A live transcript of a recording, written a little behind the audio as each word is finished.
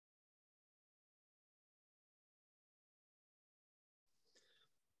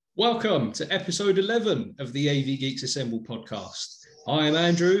Welcome to episode 11 of the AV Geeks Assemble podcast. I am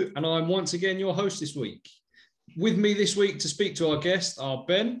Andrew and I'm once again your host this week. With me this week to speak to our guests are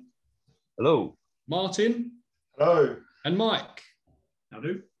Ben. Hello. Martin. Hello. And Mike.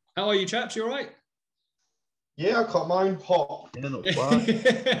 Hello. How are you chaps? You all right? Yeah, I got mine hot. Yeah, not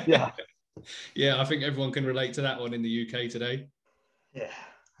bad. Yeah. Yeah, I think everyone can relate to that one in the UK today. Yeah.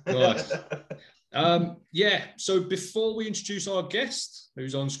 Nice. So before we introduce our guest,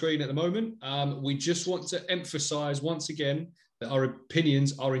 who's on screen at the moment, we just want to emphasize once again that our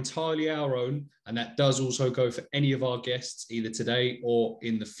opinions are entirely our own, and that does also go for any of our guests, either today or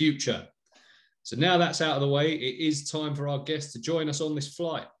in the future. So now that's out of the way, it is time for our guest to join us on this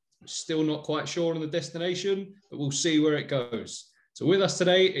flight. We're still not quite sure on the destination, but we'll see where it goes. So with us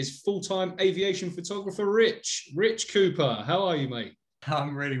today is full-time aviation photographer Rich Cooper. How are you, mate?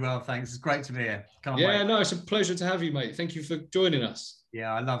 I'm really well, thanks. It's great to be here. Can't Yeah, wait. no, it's a pleasure to have you, mate. Thank you for joining us.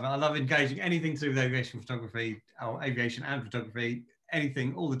 Yeah, I love it. I love engaging anything to do with aviation photography, or aviation and photography,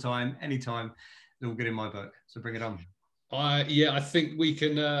 anything, all the time, anytime. It's all good in my book. So bring it on. I think we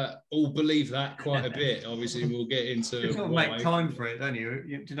can all believe that quite a bit. Obviously, we'll get into. You've got to make time for it, don't you?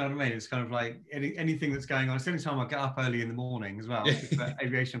 Do you know what I mean? It's kind of like anything that's going on. It's the only time I get up early in the morning as well. It's about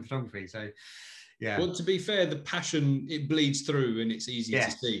aviation photography. So, yeah. Well, to be fair, the passion, it bleeds through and it's easy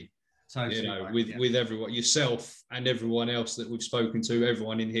to see. Totally, you know, right, with everyone, yourself and everyone else that we've spoken to,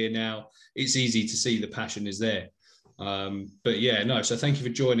 everyone in here now, it's easy to see the passion is there. So thank you for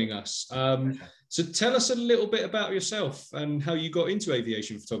joining us. So tell us a little bit about yourself and how you got into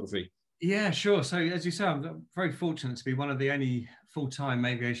aviation photography. Yeah, sure. So as you say, I'm very fortunate to be one of the only full-time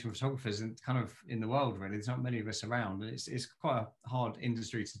aviation photographers in the world, really. There's not many of us around. It's quite a hard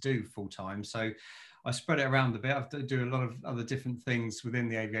industry to do full-time. So I spread it around a bit. I do a lot of other different things within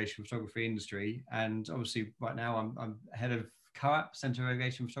the aviation photography industry. And obviously right now I'm head of COAP, Centre of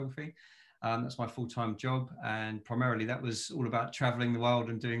Aviation Photography. That's my full-time job, and primarily that was all about traveling the world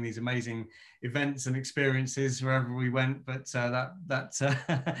and doing these amazing events and experiences wherever we went. But that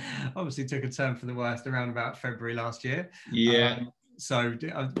obviously took a turn for the worst around about February last year. Yeah. So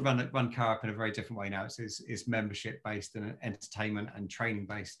I run COAP in a very different way now. It's membership based and entertainment and training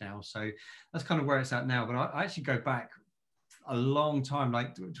based now. So that's kind of where it's at now. But I actually go back a long time,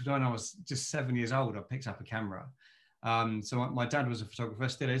 like when I was just 7 years old. I picked up a camera. So my dad was a photographer,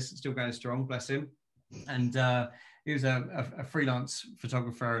 still going strong, bless him. And he was a freelance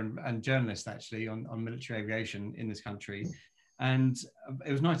photographer and journalist, actually, on military aviation in this country. And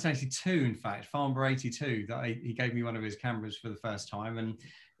it was 1982, in fact, Farnborough 82, that he gave me one of his cameras for the first time. And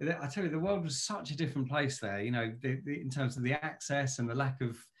I tell you, the world was such a different place there, you know, in terms of the access and the lack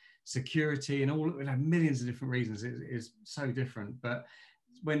of security and all, millions of different reasons. It is so different. But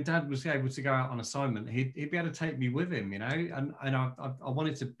when Dad was able to go out on assignment, he'd be able to take me with him, you know, and I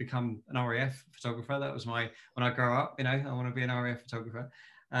wanted to become an RAF photographer. That was when I grow up, you know, I want to be an RAF photographer.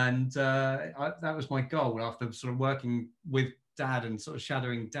 And that was my goal after sort of working with Dad and sort of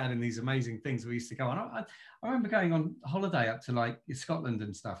shadowing Dad in these amazing things we used to go on. I remember going on holiday up to like Scotland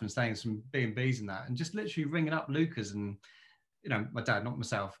and stuff and staying in some B&Bs and that, and just literally ringing up Lucas and, you know, my dad, not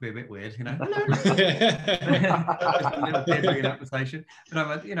myself, be a bit weird, you know. But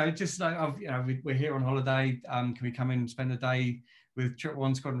you know, just like we're here on holiday. Can we come in and spend a day with Trip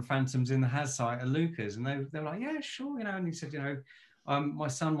One Squadron Phantoms in the Has site at Lucas? And they were like, yeah, sure, you know. And he said, you know, my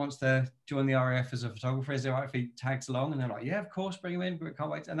son wants to join the RAF as a photographer. Is it all right if he tags along? And they're like, yeah, of course, bring him in. But can't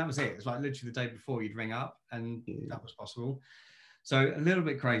wait. And that was it. It was like literally the day before you'd ring up, and that was possible. So a little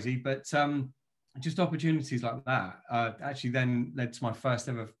bit crazy, but just opportunities like that actually then led to my first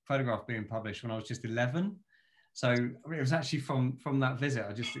ever photograph being published when I was just 11. So it was actually from that visit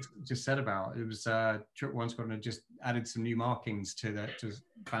I just said about. It was Trip One Squadron had just added some new markings to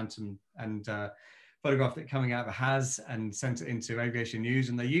Phantom, and photographed it coming out of the Has and sent it into Aviation News,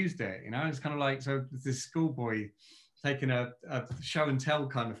 and they used it. You know, it's kind of like, so this schoolboy taking a show and tell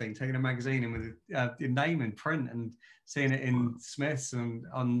kind of thing, taking a magazine in with your name in print and seeing it in Smiths and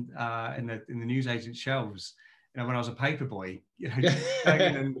on in the newsagent shelves. You know, when I was a paper boy, you know, just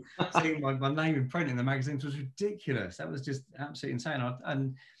tagging and seeing my name in print in the magazines was ridiculous. That was just absolutely insane.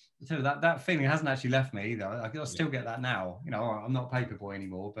 And I tell you, that feeling hasn't actually left me either. I still get that now. You know, I'm not a paper boy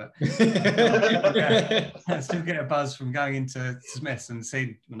anymore, but I still get a buzz from going into Smiths and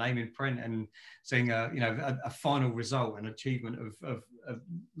seeing my name in print and seeing a final result and achievement of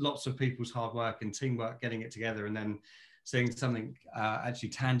lots of people's hard work and teamwork getting it together, and then seeing something actually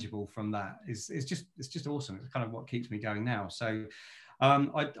tangible from that it's just awesome. It's kind of what keeps me going now. So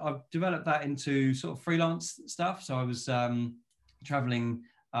I've developed that into sort of freelance stuff. So I was traveling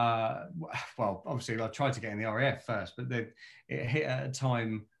well, obviously I tried to get in the RAF first, but then it hit at a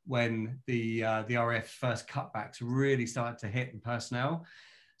time when the RAF first cutbacks really started to hit the personnel.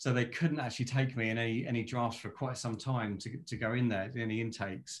 So they couldn't actually take me in any drafts for quite some time to go in there, any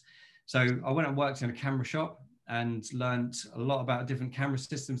intakes. So I went and worked in a camera shop and learned a lot about different camera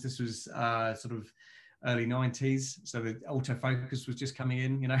systems. This was sort of early 90s. So the autofocus was just coming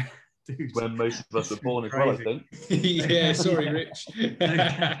in, you know. Dude, when most of us were born as well, I think. Yeah, sorry, Rich.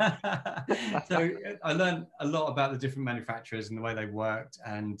 So I learned a lot about the different manufacturers and the way they worked,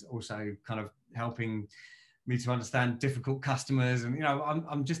 and also kind of helping me to understand difficult customers. And, you know,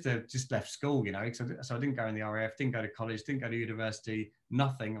 I'm just left school, you know, so I didn't go in the RAF, didn't go to college, didn't go to university,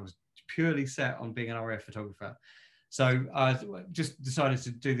 nothing. I was purely set on being an RAF photographer. So I just decided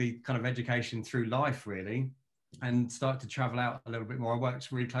to do the kind of education through life, really, and start to travel out a little bit more. I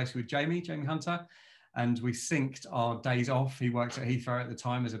worked really closely with Jamie Hunter, and we synced our days off. He worked at Heathrow at the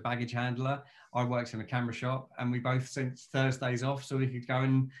time as a baggage handler. I worked in a camera shop, and we both synced Thursdays off so we could go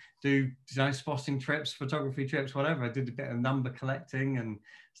and do, you know, spotting trips, photography trips, whatever. I did a bit of number collecting and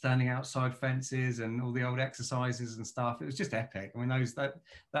standing outside fences and all the old exercises and stuff. It was just epic. I mean, that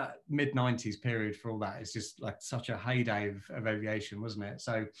mid-90s period for all that is just like such a heyday of aviation, wasn't it?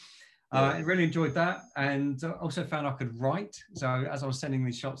 So I really enjoyed that, and also found I could write. So as I was sending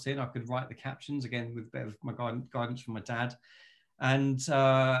these shots in, I could write the captions, again with a bit of my guidance from my dad. And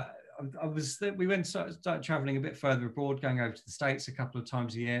we started traveling a bit further abroad, going over to the States a couple of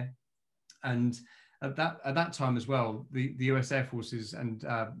times a year. And at that time as well, the US Air Forces and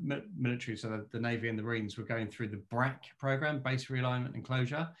military, so the Navy and the Marines, were going through the BRAC program, base realignment and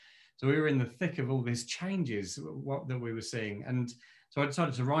closure. So we were in the thick of all these changes that we were seeing. And so I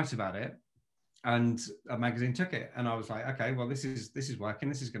decided to write about it, and a magazine took it. And I was like, okay, well, this is working.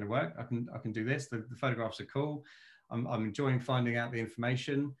 This is going to work. I can do this. The photographs are cool. I'm enjoying finding out the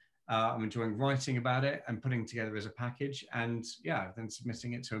information. I'm enjoying writing about it and putting it together as a package, and then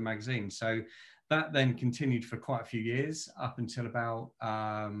submitting it to a magazine. So that then continued for quite a few years, up until about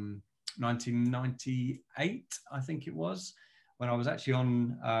 1998, I think it was, when I was actually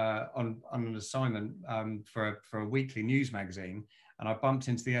on an assignment for a weekly news magazine. And I bumped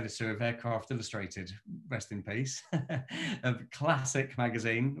into the editor of Aircraft Illustrated, rest in peace, a classic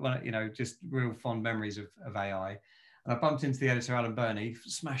magazine, well, you know, just real fond memories of AI. And I bumped into the editor, Alan Burney,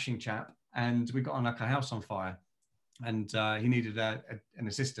 smashing chap, and we got on like a house on fire. And he needed an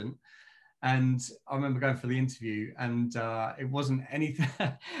assistant. And I remember going for the interview, and it wasn't anything.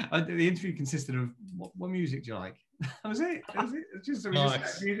 The interview consisted of, what music do you like? That was it. It was just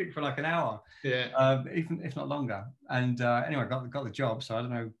music for like an hour, if not longer. And anyway, I got the job, so I don't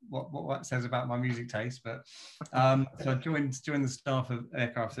know what that says about my music taste, but so I joined the staff of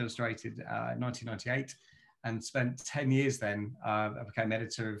Aircraft Illustrated in 1998, and spent 10 years then. I became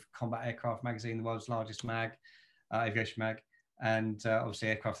editor of Combat Aircraft magazine, the world's largest mag, aviation mag. And obviously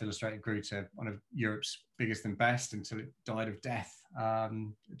Aircraft Illustrated grew to one of Europe's biggest and best until it died of death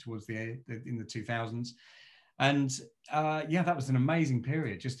towards in the 2000s. And that was an amazing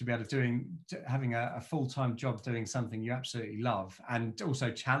period, just to be able having a full-time job doing something you absolutely love, and also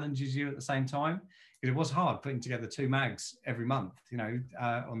challenges you at the same time. It was hard putting together 2 mags every month, you know,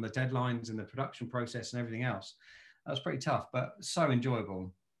 on the deadlines and the production process and everything else. That was pretty tough, but so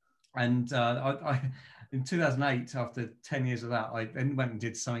enjoyable. And in 2008, after 10 years of that, I then went and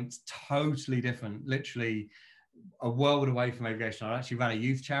did something totally different, literally a world away from aviation. I actually ran a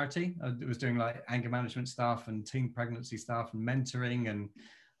youth charity. I was doing like anger management stuff and teen pregnancy stuff and mentoring and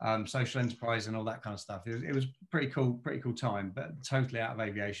social enterprise and all that kind of stuff. It was pretty cool time, but totally out of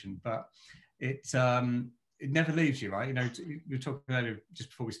aviation. But it never leaves you, right? You know, you were talking earlier just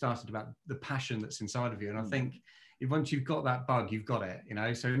before we started about the passion that's inside of you. And I think once you've got that bug, you've got it, you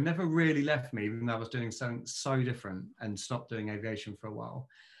know? So it never really left me, even though I was doing something so different, and stopped doing aviation for a while.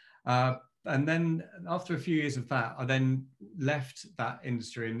 And then after a few years of that, I then left that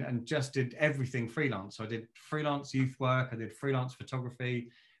industry and just did everything freelance. So I did freelance youth work, I did freelance photography,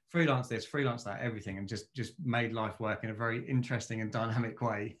 freelance this, freelance that, everything, and just made life work in a very interesting and dynamic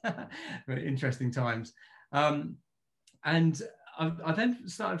way. Very interesting times. And I then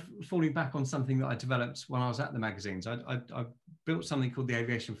started falling back on something that I developed when I was at the magazines. I built something called the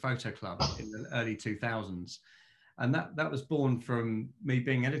Aviation Photo Club in the early 2000s. And that was born from me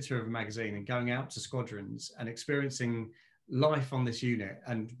being editor of a magazine and going out to squadrons and experiencing life on this unit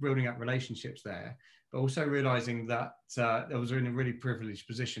and building up relationships there, but also realizing that I was in a really privileged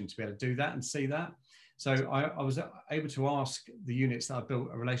position to be able to do that and see that. So I was able to ask the units that I built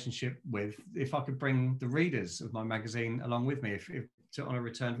a relationship with if I could bring the readers of my magazine along with me on a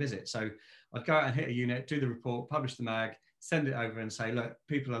return visit. So I'd go out and hit a unit, do the report, publish the mag, send it over and say, look,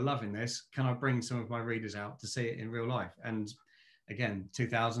 people are loving this. Can I bring some of my readers out to see it in real life? And again,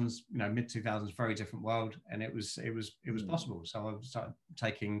 2000s, mid 2000s, very different world, and it was possible. So I started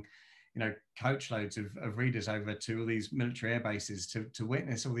taking, coach loads of readers over to all these military air bases to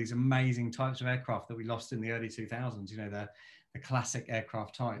witness all these amazing types of aircraft that we lost in the early 2000s. The classic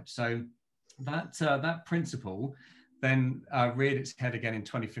aircraft types. So that principle then reared its head again in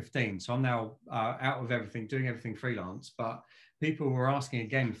 2015. So I'm now out of everything, doing everything freelance, but people were asking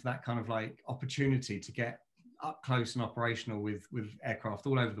again for that kind of like opportunity to get up close and operational with aircraft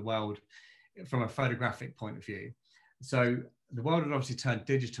all over the world from a photographic point of view. So the world had obviously turned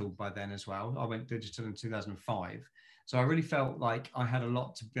digital by then as well. I went digital in 2005. So I really felt like I had a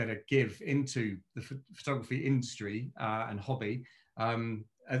lot to better give into the photography industry and hobby,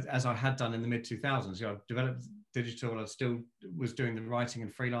 as I had done in the mid 2000s. I developed digital. I still was doing the writing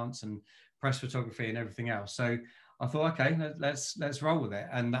and freelance and press photography and everything else. So I thought, okay, let's roll with it,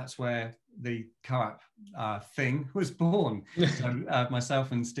 and that's where the co-op thing was born. So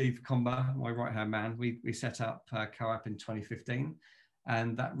myself and Steve Comber, my right-hand man, we set up co-op in 2015,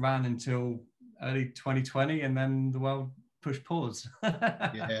 and that ran until early 2020, and then the world pushed pause.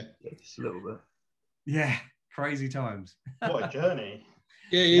 Yeah, just a little bit. Yeah, crazy times. What a journey.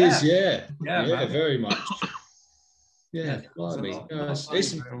 Yeah, it is. Yeah, man. very much. Yeah,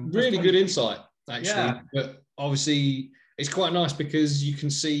 it's really good insight, actually. Yeah. But obviously, it's quite nice because you can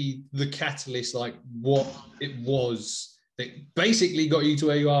see the catalyst, like what it was that basically got you to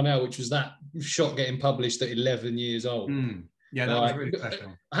where you are now, which was that shot getting published at 11 years old. Yeah, that was really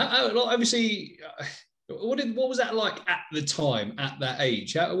special. Obviously, what was that like at the time, at that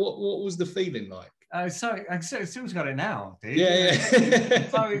age? What was the feeling like? So still got it now, dude. Yeah.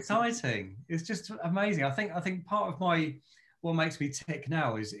 It's so exciting. It's just amazing. I think part of what makes me tick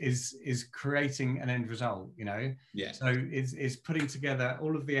now is creating an end result. Yeah. So is putting together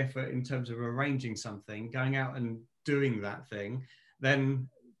all of the effort in terms of arranging something, going out and doing that thing, then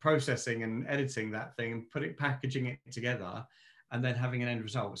processing and editing that thing and packaging it together, and then having an end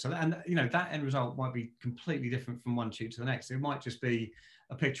result. So that end result might be completely different from one shoot to the next. It might just be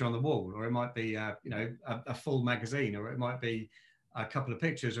a picture on the wall, or it might be a full magazine, or it might be a couple of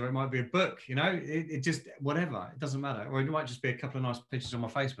pictures, or it might be a book. It just, whatever, it doesn't matter. Or it might just be a couple of nice pictures on my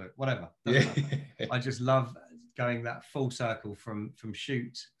Facebook, whatever. I just love going that full circle from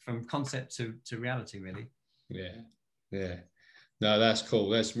concept to reality, really. Yeah. No, that's cool.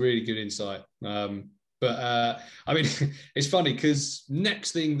 That's really good insight. But I mean, it's funny because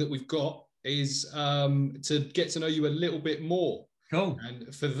next thing that we've got is to get to know you a little bit more. Cool.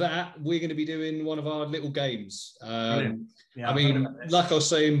 And for that, we're going to be doing one of our little games. Yeah, I mean, like I was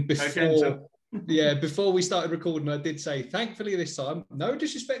saying before, before we started recording, I did say, thankfully this time, no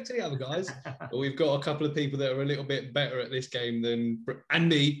disrespect to the other guys, but we've got a couple of people that are a little bit better at this game and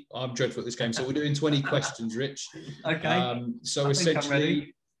me. I'm dreadful at this game. So we're doing 20 questions, Rich. Okay. So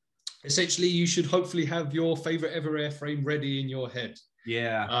essentially, you should hopefully have your favorite ever airframe ready in your head.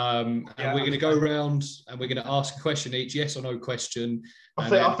 Yeah. And we're going to go around and we're going to ask a question each, yes or no question. I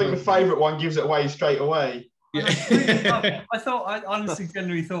think the favourite one gives it away straight away. Yeah. I honestly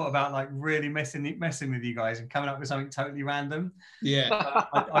genuinely thought about like really messing with you guys and coming up with something totally random. Yeah.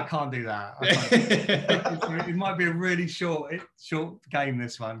 I can't do that. It might be a really short game,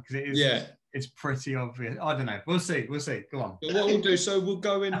 this one, because it is. Yeah. It's pretty obvious. I don't know. We'll see. Go on. But what we'll do, so we'll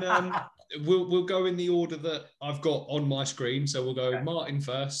go in. We'll go in the order that I've got on my screen. So we'll go Martin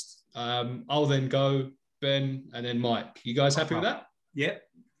first. I'll then go Ben and then Mike. You guys happy with that? Yep.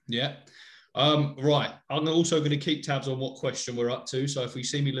 Yeah. Right. I'm also going to keep tabs on what question we're up to. So if we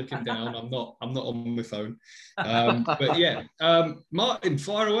see me looking down, I'm not on my phone. But yeah, Martin,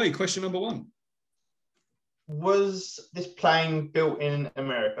 fire away. Question number 1. Was this plane built in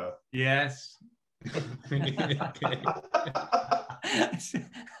America? Yes. I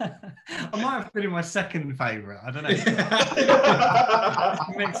might have been in my second favourite. I don't know.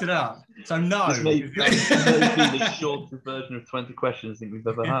 Mix it up. So no. This may be the shortest version of 20 questions I think we've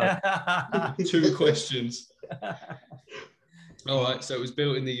ever had. 2 questions. All right. So it was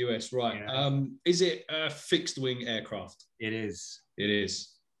built in the US, right? Yeah. Is it a fixed wing aircraft? It is. It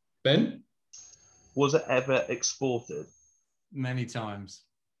is. Ben? Was it ever exported? Many times.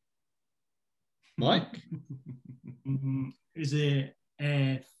 Mike? Is it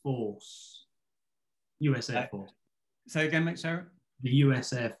Air Force? US Air Force. Say again, mate, Sarah? The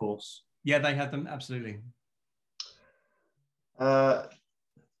US Air Force. Yeah, they had them, absolutely.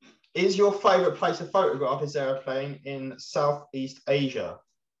 Is your favourite place to photograph this aeroplane in Southeast Asia?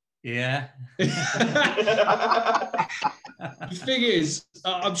 Yeah. The thing is,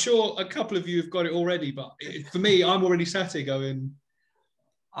 I'm sure a couple of you have got it already, but for me, I'm already sat here going,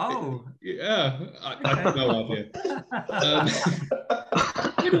 Oh, yeah, I don't know, have you?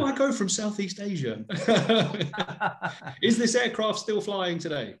 Where do I go from Southeast Asia? Is this aircraft still flying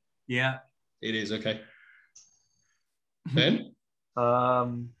today? yeah. It is, okay. Ben?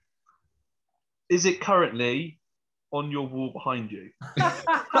 Is it currently on your wall behind you?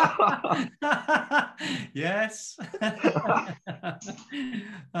 Yes.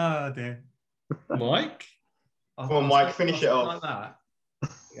 Oh dear. Mike? Come on, Mike, finish it off. Like that.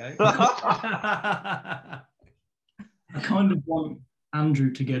 Okay. I kind of want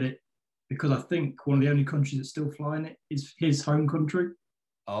Andrew to get it because I think one of the only countries that's still flying it is his home country.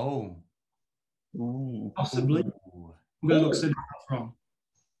 Oh. Ooh. Possibly. Ooh. I'm going to look silly if that's wrong.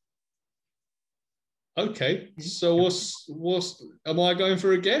 Okay, so what's am I going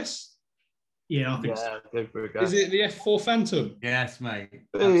for a guess? Yeah, I think so. Yeah, go for a go. Is it the F4 Phantom? Yes, mate.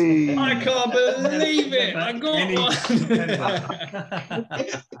 Hey. I can't believe it! I got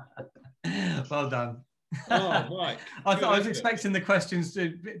one. Well done. Oh, Mike. I thought I was Good expecting the questions to.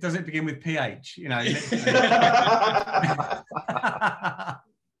 Does it begin with PH? You know.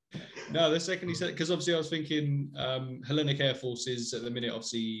 No, the second he said, because obviously I was thinking Hellenic Air Forces at the minute,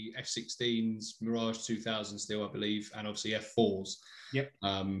 obviously F-16s, Mirage 2000 still, I believe, and obviously F-4s. Yep.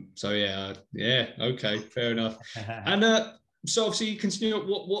 So yeah, okay, fair enough. And so obviously you continue.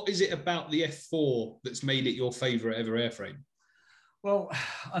 What is it about the F4 that's made it your favourite ever airframe? Well,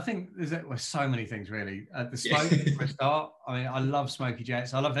 I think there's so many things really. The smoke for a start. I mean, I love smoky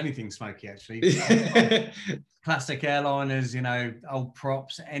jets. I love anything smoky actually. Classic airliners, you know, old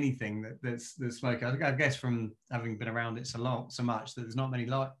props, anything that's smoky. I guess from having been around it so much that there's not many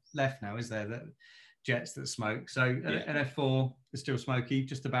left now, is there? That jets that smoke. So an F4 is still smoky.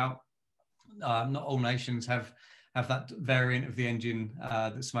 Just about. Not all nations have that variant of the engine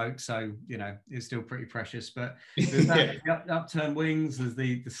that smokes, so you know it's still pretty precious. But there's that, the upturned wings, there's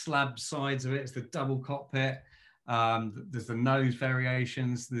the slab sides of it, it's the double cockpit, there's the nose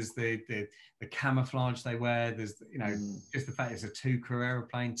variations, there's the camouflage they wear, there's just the fact it's a 2-crew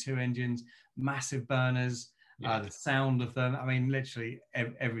aeroplane, 2 engines, massive burners, the sound of them. I mean, literally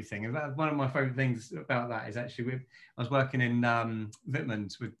everything. And one of my favorite things about that is actually I was working in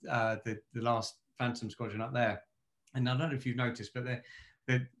Wittmann with the last Phantom squadron up there. And I don't know if you've noticed, but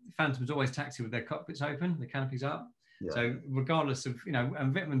the Phantoms always taxi with their cockpits open, the canopies up. Yeah. So regardless of,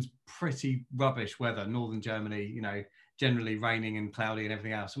 and Wittmann's pretty rubbish weather, northern Germany, generally raining and cloudy and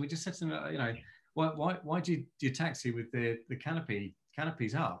everything else. And we just said to them, why do you taxi with the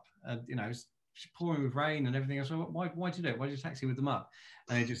canopies up? And, it's pouring with rain and everything else. So why do you do it? Why do you taxi with them up?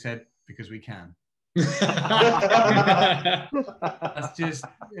 And they just said, because we can. It's just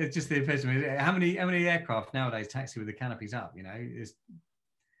the epitome. How many aircraft nowadays taxi with the canopies up? It's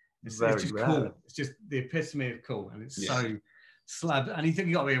just rare. Cool. It's just the epitome of cool, and it's so slab. And you think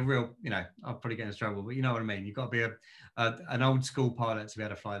you got to be a real, I'll probably get in trouble, but you know what I mean. You've got to be an old school pilot to be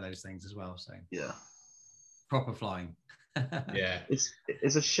able to fly those things as well. So proper flying.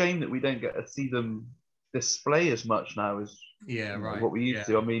 It's a shame that we don't get to see them display as much now as what we used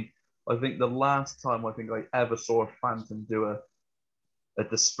to. I mean, I think the last time I ever saw a Phantom do a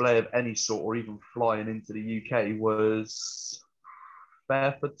display of any sort, or even flying into the UK, was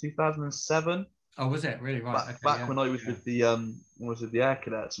Fairford 2007. Oh, was it really? Right. Back when I was with the Air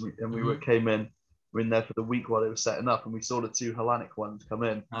Cadets, and we came in. We're in there for the week while they were setting up, and we saw the 2 Hellenic ones come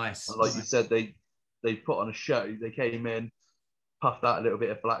in. Nice. And like you said, they put on a show. They came in, puffed out a little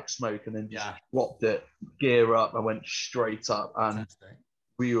bit of black smoke, and then just dropped it, gear up, and went straight up. And fantastic.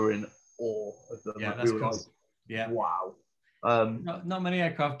 We were in awe of them. Yeah, that's we were cool. Wow. Not many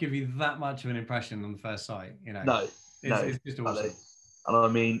aircraft give you that much of an impression on the first sight. No, it's just awesome. And I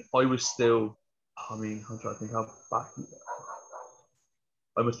mean, I'm trying to think how back.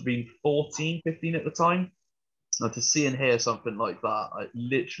 I must have been 14, 15 at the time. And to see and hear something like that, I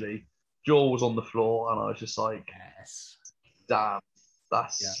literally, jaw was on the floor, and I was just like, yes, damn,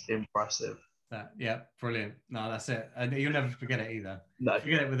 that's impressive. Brilliant. No, that's it. And you'll never forget it either. No.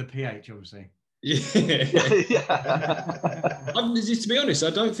 Forget it with a PH, obviously. To be honest,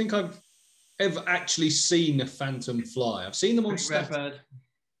 I don't think I've ever actually seen a Phantom fly. I've seen them on Redbird.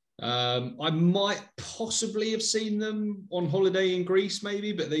 I might possibly have seen them on holiday in Greece,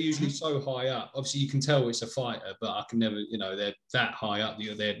 maybe, but they're usually so high up. Obviously, you can tell it's a fighter, but I can never, they're that high up.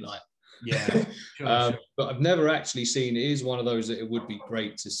 They're like, sure. But I've never actually seen. It is one of those that it would be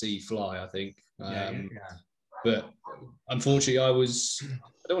great to see fly, I think. But unfortunately, I don't want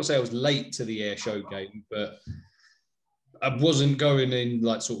to say I was late to the air show game, but I wasn't going in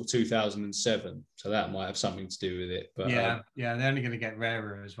like sort of 2007, so that might have something to do with it. But yeah, they're only going to get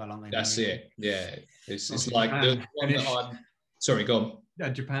rarer as well, aren't they? That's it. Yeah, it's like the one that I'm. Sorry, go on. Yeah,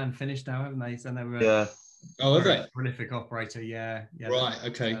 Japan finished now, haven't they? So they were have they? Prolific operator. Yeah. Right.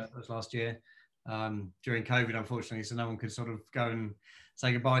 Okay. That was last year during COVID, unfortunately, so no one could sort of go and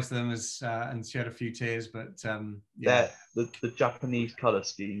say goodbye to them and shed a few tears. But the Japanese color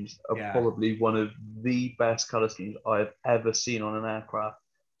schemes are probably one of the best color schemes I've ever seen on an aircraft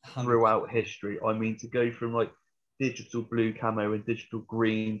 100%. Throughout history. I mean, to go from like digital blue camo and digital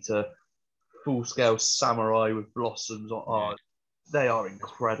green to full scale samurai with blossoms on. They are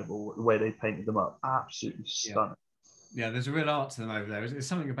incredible the way they painted them up. Absolutely stunning. Yeah, there's a real art to them over there. There's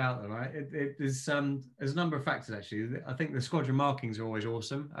something about them, right? There's a number of factors actually. I think the squadron markings are always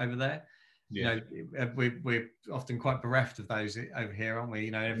awesome over there. Yeah. You know, we're often quite bereft of those over here, aren't we?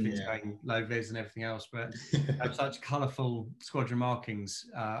 You know, everything's going low vis and everything else, but have such colourful squadron markings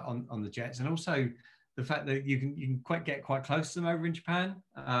on the jets, and also the fact that you can get quite close to them over in Japan.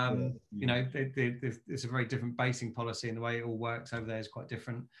 You know, it's a very different basing policy, and the way it all works over there is quite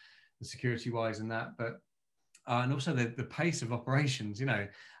different, security wise and that. But and also the pace of operations. You know,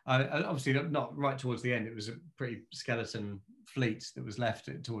 obviously not right towards the end. It was a pretty skeleton fleet that was left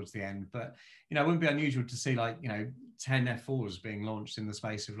towards the end. But you know, it wouldn't be unusual to see 10 F4s being launched in the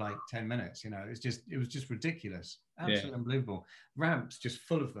space of 10 minutes. You know, it was just ridiculous, absolutely unbelievable. Ramps just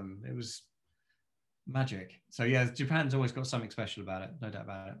full of them. It was magic. So Japan's always got something special about it, no doubt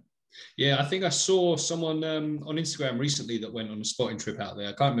about it. Yeah, I think I saw someone on Instagram recently that went on a spotting trip out there.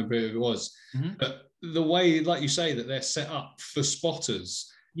 I can't remember who it was, but the way, like you say, that they're set up for spotters,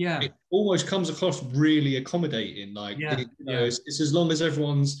 it almost comes across really accommodating. It's as long as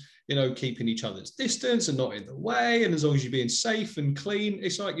everyone's keeping each other's distance and not in the way, and as long as you're being safe and clean,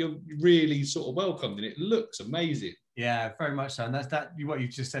 it's like you're really sort of welcomed, and it looks amazing. Yeah, very much so. And that's what you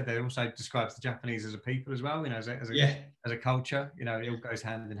just said there also describes the Japanese as a people as well, as a culture. It all goes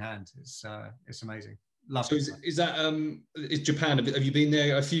hand in hand. It's amazing. Love so is Japan, have you been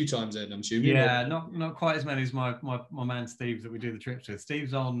there a few times then, I'm assuming? Yeah, not quite as many as my man Steve that we do the trips with.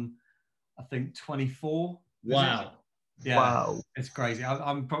 Steve's on, I think, 24. Wow. Yeah, wow. It's crazy.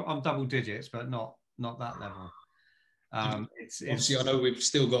 I'm double digits, but not that level. Obviously, I know we've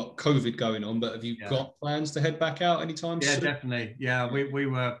still got COVID going on, but have you got plans to head back out anytime soon? Yeah, definitely. Yeah, we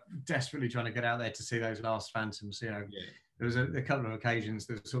were desperately trying to get out there to see those last Phantoms. There was a couple of occasions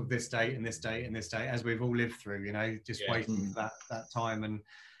that sort of this date and this date and this date, as we've all lived through. Just waiting for that time and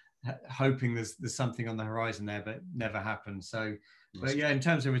hoping there's something on the horizon there, but never happened. So. But in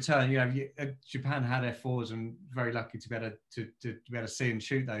terms of return, Japan had F4s, and very lucky to be able to see and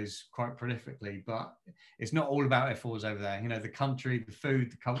shoot those quite prolifically. But it's not all about F4s over there. The country, the food,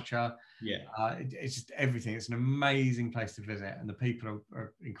 the culture. It's just everything. It's an amazing place to visit, and the people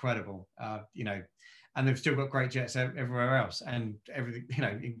are incredible. And they've still got great jets everywhere else, and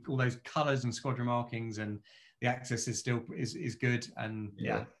everything. All those colours and squadron markings, and the access is still is good. And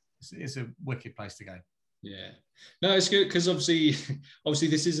it's a wicked place to go. Yeah, no, it's good because obviously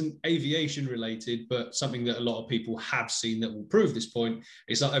this isn't aviation related, but something that a lot of people have seen that will prove this point.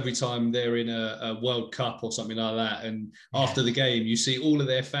 It's like every time they're in a World Cup or something like that, and after the game, you see all of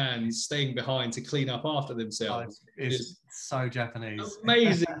their fans staying behind to clean up after themselves. It's so Japanese.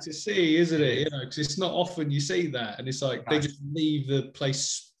 Amazing to see, isn't it? Because it's not often you see that, and it's like they just leave the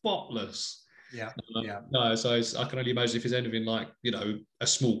place spotless. No, so I can only imagine if there's anything like a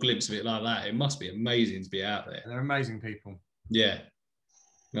small glimpse of it like that, it must be amazing to be out there. They're amazing people. Yeah.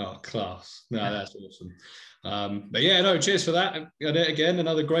 Oh, class. No, that's awesome. But cheers for that. And again,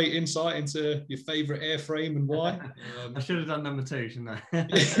 another great insight into your favourite airframe and why. I should have done number 2, shouldn't I?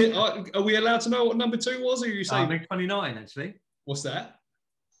 Are we allowed to know what number 2 was? Or are you saying MiG-29 actually? What's that?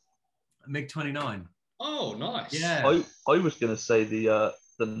 MiG-29. Oh, nice. Yeah. I was going to say the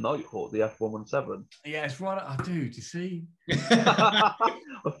Nighthawk, the F117. Yeah, it's right. I do. Do you see? I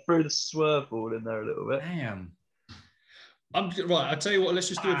threw the swerve ball in there a little bit. Damn. I'll tell you what. Let's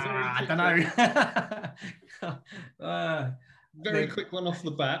just do a very. I don't know. Very quick one off the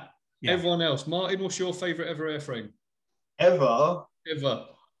bat. Yeah. Everyone else, Martin, what's your favourite ever airframe? Ever.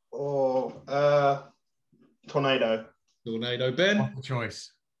 Or Tornado. Ben. What's the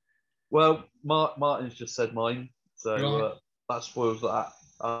choice? Well, Martin's just said mine, so that spoils that.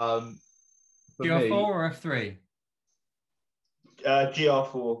 GR4 or F3?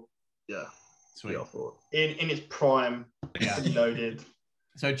 GR4. Yeah. Sweet. GR4. In its prime, loaded.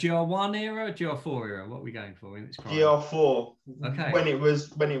 So GR1 era, GR4 era? What are we going for in its prime? GR4. Okay. When it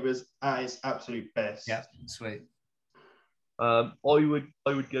was at its absolute best. Yeah. Sweet. I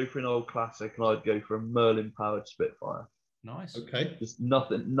would go for an old classic, and I'd go for a Merlin powered Spitfire. Nice. Okay. Just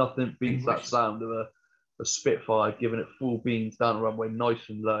nothing beats that sound of a Spitfire giving it full beans down the runway, nice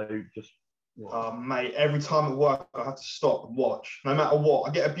and low. Just mate, every time at work I have to stop and watch. No matter what,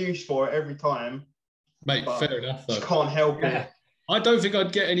 I get abused for it every time. Mate, fair enough though. Just can't help it. I don't think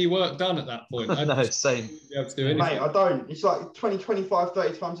I'd get any work done at that point. No, same. Be able to do anything. Mate, I don't. It's like 20, 25,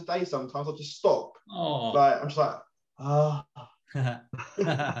 30 times a day sometimes. I just stop. Oh. Like, I'm just like,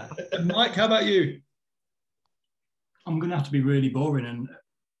 Mike, how about you? I'm going to have to be really boring and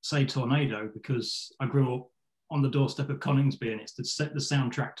say Tornado, because I grew up on the doorstep of Coningsby and it's the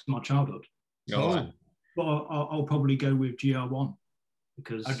soundtrack to my childhood. Oh. But I'll probably go with GR1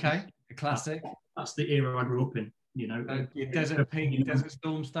 because a classic. That's the era I grew up in. You know, Desert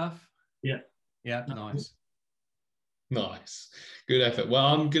Storm stuff. Yeah, nice, good effort.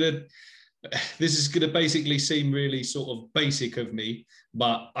 Well, this is gonna basically seem really sort of basic of me,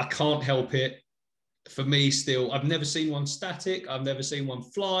 but I can't help it. For me, still, I've never seen one static. I've never seen one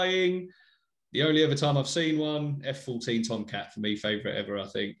flying. The only other time I've seen one, F-14 Tomcat, for me, favourite ever, I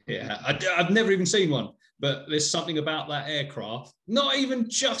think. I've never even seen one, but there's something about that aircraft, not even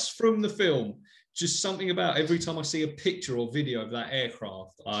just from the film, just something about every time I see a picture or video of that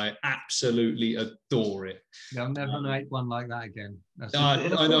aircraft, I absolutely adore it. They'll never make one like that again.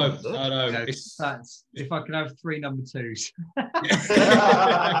 I know. Yeah, if I could have 3 number 2s.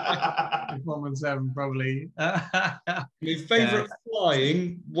 117 probably. My favourite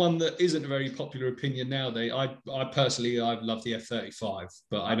flying, one that isn't a very popular opinion nowadays. I personally love the F-35,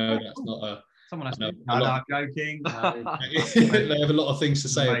 but I know that's not a. Someone has to. I'm joking. They have a lot of things to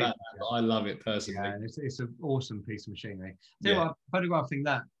say about that, but I love it personally. Yeah, it's an awesome piece of machinery. Photographing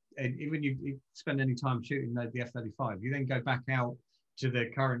that, and when you spend any time shooting the F-35, you then go back out to the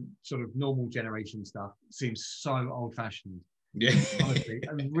current sort of normal generation stuff. It seems so old-fashioned. Yeah, honestly,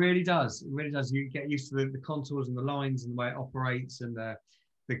 it really does. It really does. You get used to the contours and the lines and the way it operates and the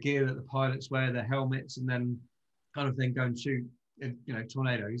gear that the pilots wear, their helmets, and then kind of then go and shoot,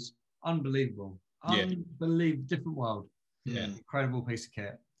 tornadoes. Unbelievable. Different world. Yeah, incredible piece of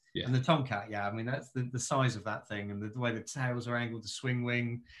kit. Yeah. And the Tomcat, I mean, that's the size of that thing and the way the tails are angled, the swing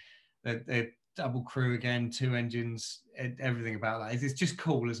wing, the double crew again, 2 engines, everything about that. It's just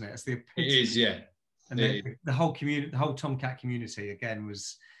cool, isn't it? It is, yeah. And the whole community, the whole Tomcat community again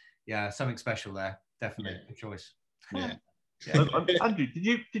was, something special there. Definitely a choice. Yeah. Andrew,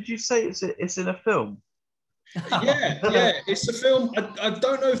 did you say it's in a film? yeah, it's a film. I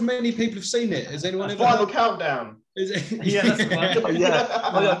don't know if many people have seen it. Has anyone ever? Final Countdown. Is it? Yeah, that's the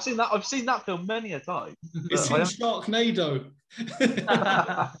one. I've seen that. I've seen that film many a time. It's in Sharknado.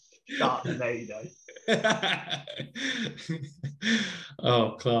 Sharknado.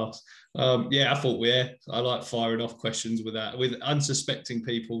 Oh, class. I thought I like firing off questions with unsuspecting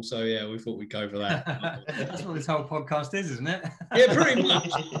people. So we thought we'd go for that. That's what this whole podcast is, isn't it? Yeah, pretty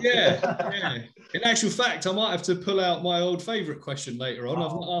much. Yeah. In actual fact, I might have to pull out my old favourite question later on.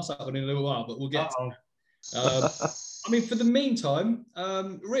 I've not asked that one in a little while, but we'll get to it. I mean, for the meantime,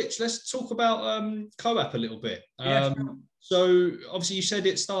 Rich, let's talk about COAP a little bit. Sure. So obviously you said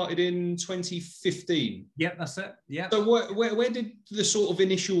it started in 2015. Yep, that's it. Yeah. So where did the sort of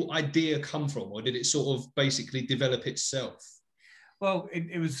initial idea come from, or did it sort of basically develop itself? Well,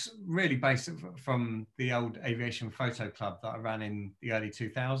 it was really based from the old Aviation Photo Club that I ran in the early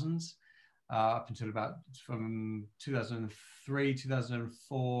 2000s, up until about from 2003,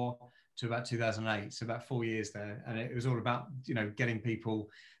 2004 to about 2008. So about 4 years there. And it was all about, getting people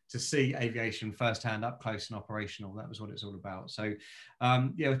to see aviation firsthand, up close and operational. That was what it's all about. So,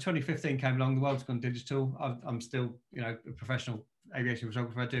 when 2015 came along, the world's gone digital. I'm still, a professional aviation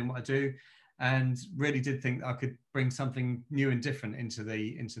photographer doing what I do, and really did think that I could bring something new and different into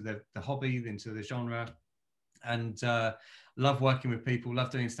the hobby, into the genre, and love working with people. Love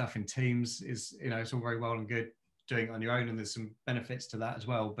doing stuff in teams. It's all very well and good doing it on your own, and there's some benefits to that as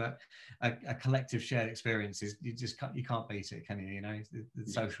well, but a collective shared experience is you can't beat it, can you? The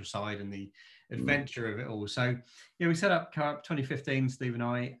social side and the adventure of it all. So we set up COAP 2015, Steve and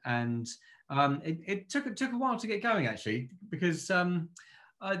I, and it took a while to get going, actually, because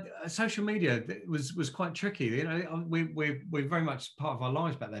social media was quite tricky. We're very much part of our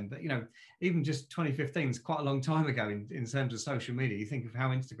lives back then, but even just 2015 is quite a long time ago in terms of social media. You think of how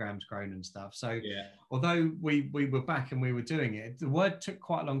Instagram's grown and stuff. So although we were back and we were doing it, the word took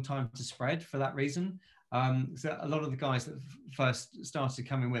quite a long time to spread for that reason. So a lot of the guys that first started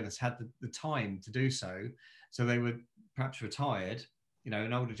coming with us had the time to do so. So they were perhaps retired, in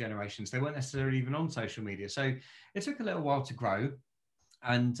older generations. They weren't necessarily even on social media. So it took a little while to grow.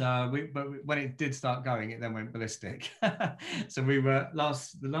 And but when it did start going, it then went ballistic. So we were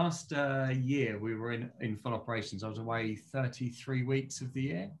the last year we were in full operations. I was away 33 weeks of the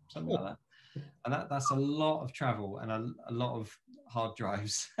year, something like that. And that's a lot of travel and a lot of hard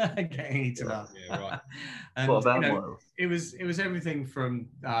drives getting eaten up. Yeah, right. And it was everything from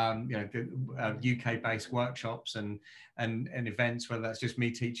UK based workshops and events, whether that's just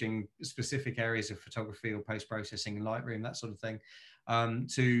me teaching specific areas of photography or post processing in Lightroom, that sort of thing,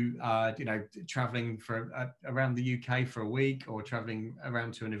 to traveling for around the UK for a week, or traveling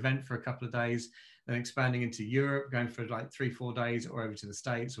around to an event for a couple of days, then expanding into Europe, going for like 3-4 days, or over to the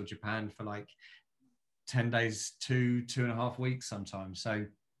States or Japan for like 10 days, 2.5 weeks sometimes. So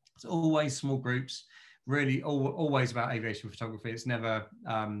it's always small groups, really always about aviation photography. It's never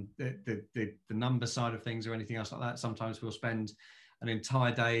the number side of things or anything else like that. Sometimes we'll spend an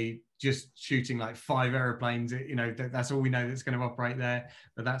entire day just shooting like 5 airplanes. That's all we know that's going to operate there,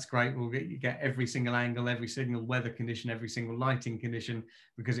 but that's great. We'll get every single angle, every single weather condition, every single lighting condition,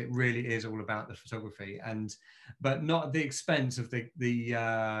 because it really is all about the photography, but not at the expense of the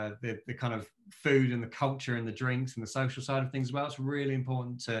kind of food and the culture and the drinks and the social side of things as well. It's really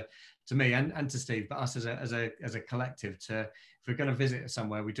important to me and to Steve, but us as a collective, if we're going to visit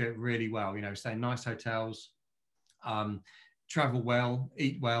somewhere, we do it really well. Stay in nice hotels, travel well,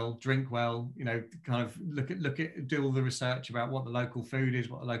 eat well, drink well, kind of do all the research about what the local food is,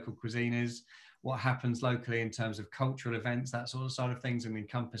 what the local cuisine is, what happens locally in terms of cultural events, that sort of side of things, and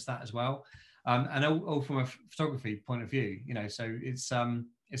encompass that as well. And all from a photography point of view, so it's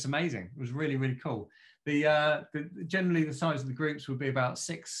amazing. It was really, really cool. Generally the size of the groups would be about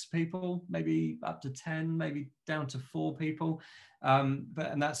 6 people, maybe up to 10, maybe down to 4 people.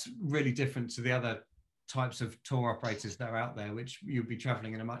 And that's really different to the other types of tour operators that are out there, which you'll be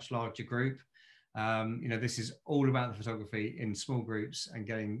traveling in a much larger group. This is all about the photography in small groups and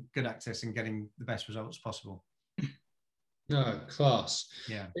getting good access and getting the best results possible. No, class.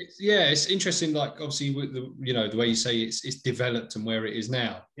 Yeah. It's interesting. Like, obviously, with the way you say it's developed and where it is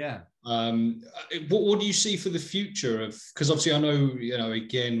now. Yeah. What do you see for the future of? Because obviously, I know,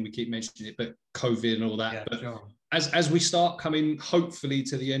 again, we keep mentioning it, but COVID and all that. Yeah, but sure. As we start coming, hopefully,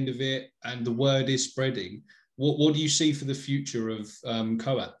 to the end of it, and the word is spreading, what do you see for the future of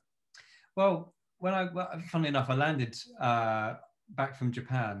COAP? Well, funnily enough, I landed back from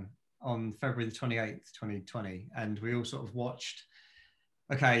Japan on February the 28th, 2020, and we all sort of watched,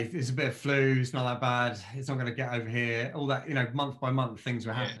 okay, it's a bit of flu, it's not that bad, it's not going to get over here, all that, month by month things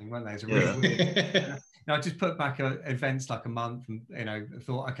were happening, weren't they? It's really weird. I just put back events like a month, and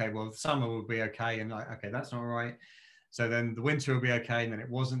thought, okay, well, summer will be okay, and like, okay, that's not right. So then the winter will be okay, and then it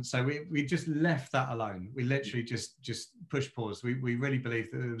wasn't. So we just left that alone. We literally just pushed pause. We really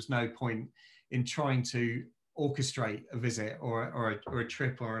believed that there was no point in trying to orchestrate a visit or a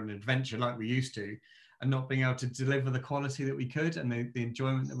trip or an adventure like we used to, and not being able to deliver the quality that we could and the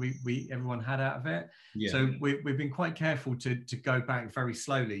enjoyment that everyone had out of it. Yeah. So we've been quite careful to go back very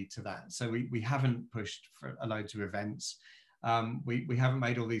slowly to that. So we haven't pushed for a load of events. We haven't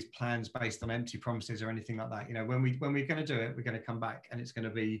made all these plans based on empty promises or anything like that. When we're going to do it, we're going to come back and it's going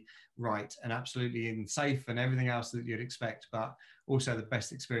to be right and absolutely safe and everything else that you'd expect, but also the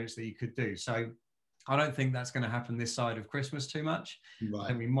best experience that you could do. So I don't think that's going to happen this side of Christmas too much. Right. I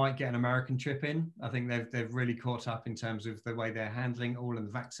think we might get an American trip in. I think they've really caught up in terms of the way they're handling all of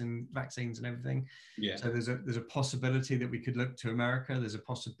the vaccines and everything. Yeah. So there's a possibility that we could look to America. There's a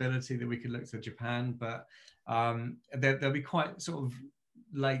possibility that we could look to Japan, but there'll be quite sort of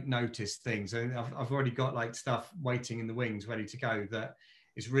late notice things. And I've already got like stuff waiting in the wings, ready to go, that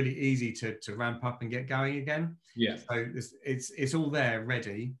it's really easy to ramp up and get going again. Yeah. So it's all there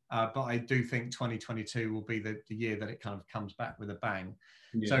ready, but I do think 2022 will be the year that it kind of comes back with a bang.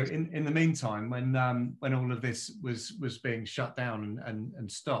 Yeah. So in the meantime, when all of this was being shut down and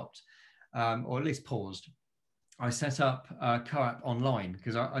stopped, or at least paused, I set up COAP online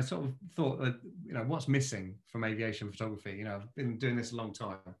because I sort of thought that, what's missing from aviation photography? I've been doing this a long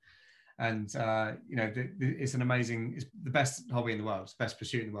time. And, it's the best hobby in the world, it's the best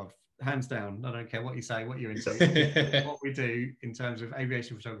pursuit in the world, hands down. I don't care what you say, what you're into. What we do in terms of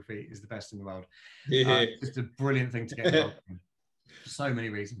aviation photography is the best in the world. Yeah. It's a brilliant thing to get involved in for so many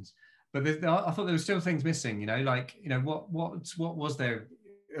reasons. But I thought there were still things missing, what was there?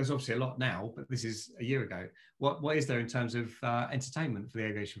 There's obviously a lot now, but this is a year ago. What is there in terms of entertainment for the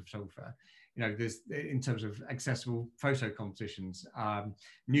aviation photographer? There's in terms of accessible photo competitions,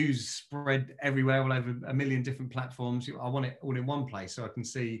 news spread everywhere, all over a million different platforms. I want it all in one place so I can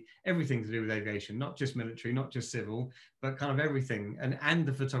see everything to do with aviation, not just military, not just civil, but kind of everything, and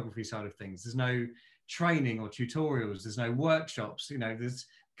the photography side of things. There's no training or tutorials. There's no workshops. You know, there's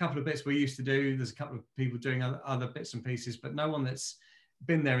a couple of bits we used to do. There's a couple of people doing other bits and pieces, but no one that's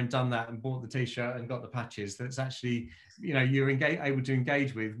been there and done that and bought the t-shirt and got the patches that's actually, you know, you're able to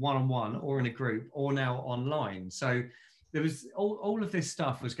engage with one-on-one or in a group or now online. So there was all of this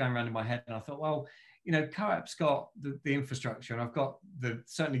stuff was going around in my head, and I thought, well, you know, COAP's got the infrastructure, and I've got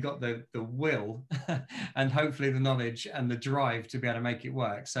certainly got the will and hopefully the knowledge and the drive to be able to make it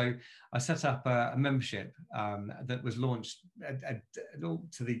work. So I set up a membership that was launched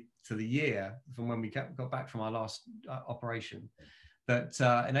to the year from when we got back from our last operation, that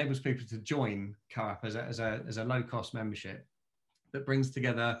enables people to join COAP as a low-cost membership that brings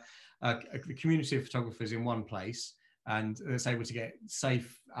together a community of photographers in one place, and it's able to get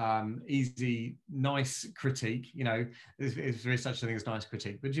safe, easy, nice critique. You know, if there is such a thing as nice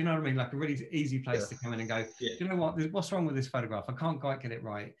critique, but do you know what I mean? Like a really easy place to come in and go, do you know what's wrong with this photograph? I can't quite get it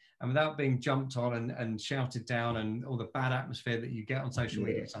right. And without being jumped on and shouted down and all the bad atmosphere that you get on social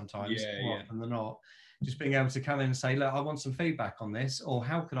media sometimes, more often than not, just being able to come in and say, look, I want some feedback on this, or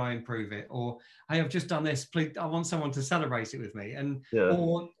how could I improve it? Or, hey, I've just done this, please, I want someone to celebrate it with me. And,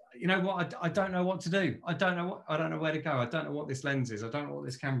 or, you know what, I don't know what to do. I don't know where to go. I don't know what this lens is. I don't know what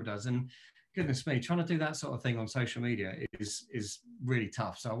this camera does. And goodness me, trying to do that sort of thing on social media is really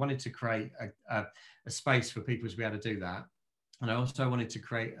tough. So I wanted to create a space for people to be able to do that. And I also wanted to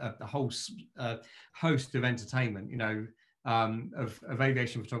create a whole host of entertainment, you know, of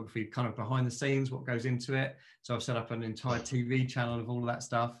aviation photography, kind of behind the scenes, what goes into it. So I've set up an entire TV channel of all of that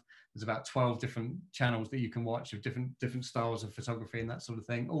stuff. There's about 12 different channels that you can watch of different styles of photography and that sort of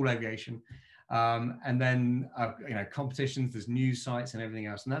thing, all aviation. And then, you know, competitions, there's news sites and everything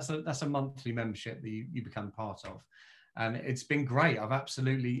else. And that's a monthly membership that you become part of. And it's been great. I've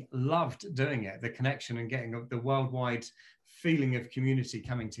absolutely loved doing it. The connection and getting the worldwide feeling of community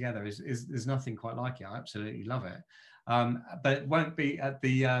coming together there's nothing quite like it. I absolutely love it. But it won't be at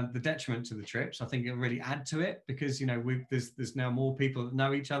the detriment to the trips. I think it'll really add to it, because, you know, there's now more people that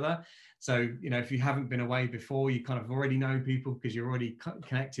know each other. So, you know, if you haven't been away before, you kind of already know people because you're already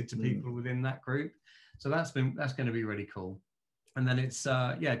connected to people within that group. So that's going to be really cool. And then it's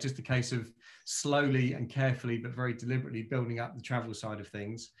just a case of slowly and carefully but very deliberately building up the travel side of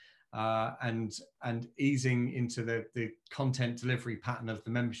things, and easing into the content delivery pattern of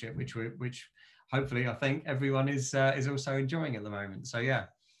the membership, which hopefully I think everyone is also enjoying at the moment. So yeah,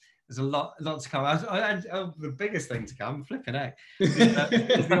 there's a lot to come. The biggest thing to come, flipping heck, is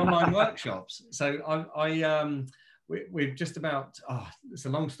the online workshops. So we've just about, it's a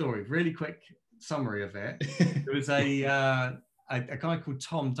long story, really quick summary of it. There was a guy called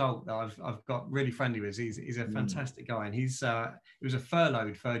Tom Dalt that I've got really friendly with. He's a fantastic guy, and he was a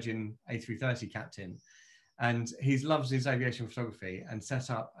furloughed Virgin A330 captain. And he loves his aviation photography, and set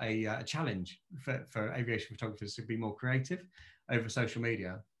up a challenge for aviation photographers to be more creative over social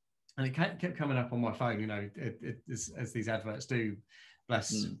media. And it kept coming up on my phone, you know, as these adverts do,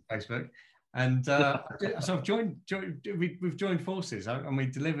 bless Facebook. And so we've joined forces, and we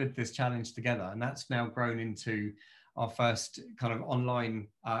delivered this challenge together. And that's now grown into our first kind of online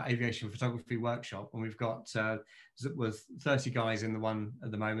aviation photography workshop. And we've got with 30 guys in the one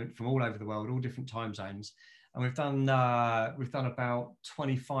at the moment from all over the world, all different time zones. And we've done about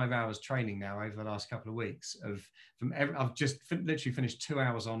 25 hours training now over the last couple of weeks. I've just literally finished 2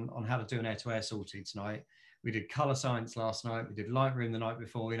 hours on how to do an air-to-air sortie tonight. We did color science last night. We did Lightroom the night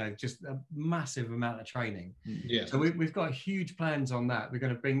before. You know, just a massive amount of training. Yeah. So we've got huge plans on that. We're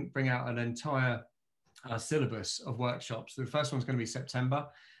going to bring out an entire syllabus of workshops. The first one's going to be September.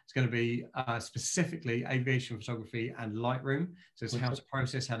 It's going to be specifically aviation photography and Lightroom. So it's how to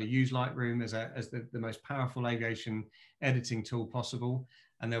process, how to use Lightroom as the most powerful aviation editing tool possible.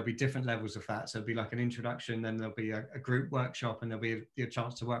 And there'll be different levels of that. So it'll be like an introduction, then there'll be a group workshop, and there'll be a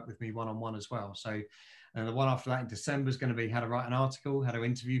chance to work with me one-on-one as well. So, and the one after that in December is going to be how to write an article, how to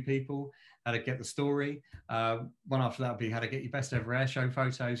interview people, how to get the story. One after that will be how to get your best ever air show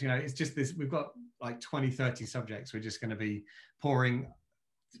photos. You know, it's just this, we've got like 20, 30 subjects. We're just going to be pouring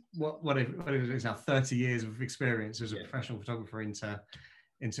what it is now, 30 years of experience as a professional photographer into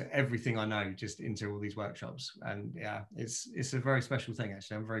everything I know, just into all these workshops. And yeah, it's a very special thing,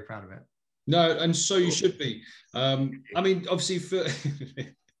 actually. I'm very proud of it. No, and so you should be. I mean, obviously,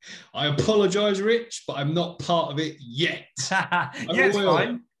 I apologize, Rich, but I'm not part of it yet. It's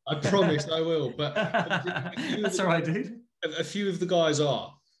fine. I promise I will. But that's all right, dude. A few of the guys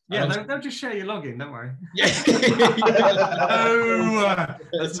are. Yeah, they'll just share your login, don't worry. Yeah. No,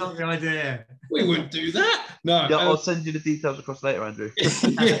 that's not the idea. We wouldn't do that. No. Yeah, I'll send you the details across later, Andrew.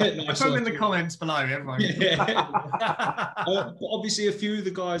 Yeah, nice. Put them in the comments below, everyone. Yeah. But obviously, a few of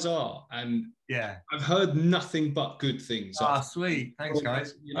the guys are, and yeah, I've heard nothing but good things. Sweet. Thanks,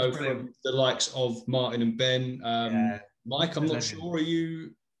 guys. You know, from the likes of Martin and Ben. Mike, I'm not sure. Are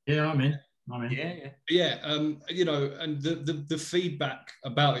you? Yeah, I'm in. Yeah. You know, and the feedback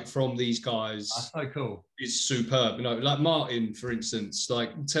about it from these guys that's so cool. Is superb. You know, like Martin, for instance, like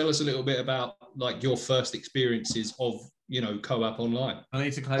tell us a little bit about like your first experiences of, you know, Co-op Online. I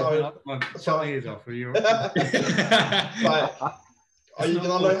need to close my ears off. Are you? Like, you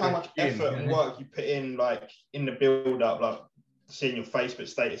know how much effort and work you put in, like in the build up, like seeing your Facebook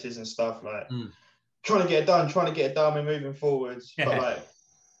statuses and stuff, like trying to get it done, we're moving forwards. But like,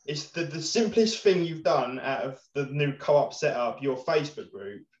 it's the simplest thing you've done out of the new Co-op setup. Your Facebook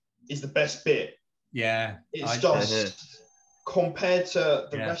group is the best bit. Yeah, it's just compared to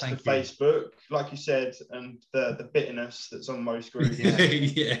the rest of Facebook, like you said, and the bitterness that's on most groups.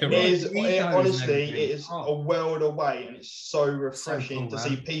 Honestly, it is a world away, and it's so refreshing to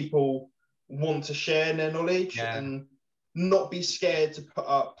see people want to share their knowledge and not be scared to put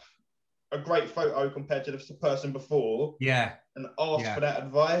up a great photo compared to the person before. And ask for that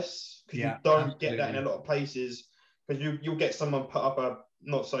advice, because you don't get that in a lot of places, because you'll get someone put up a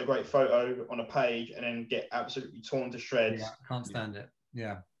not so great photo on a page and then get absolutely torn to shreds. Can't stand it.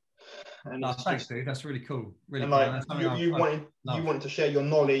 And thanks, dude. That's really cool. Really and cool. Like you wanted to share your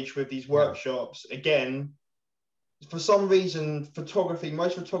knowledge with these workshops. Again, for some reason,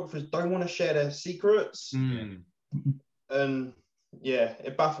 most photographers don't want to share their secrets. And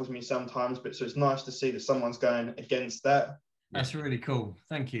it baffles me sometimes, but so it's nice to see that someone's going against that. That's really cool.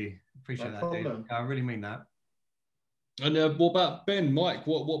 Thank you. Appreciate that, dude. I really mean that. And what about Ben, Mike?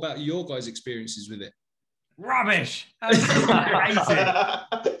 What about your guys' experiences with it? Rubbish. I'll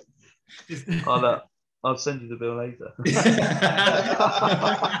send you the bill later.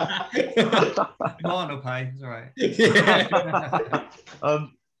 Martin will pay. It's all right.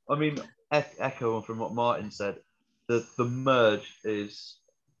 I mean, echo from what Martin said. The merge is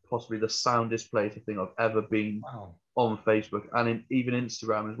possibly the soundest place I think I've ever been on Facebook, and even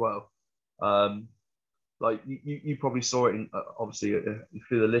Instagram as well. Like you probably saw it, obviously a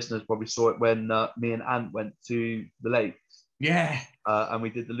few of the listeners probably saw it when me and Ant went to the lakes. And we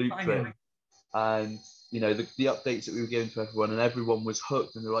did the loop trip, and you know the updates that we were giving to everyone, and everyone was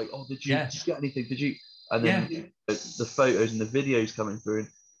hooked, and they're like, "Oh, did you get anything? Did you?" And then the photos and the videos coming through. And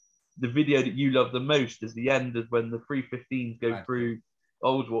the video that you love the most is the end of when the 315s go through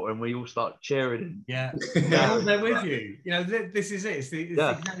Oldswater, and we all start cheering. They're with you. You know, this is it. It's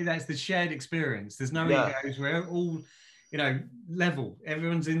exactly that. It's the shared experience. There's no egos. We're all, you know, level.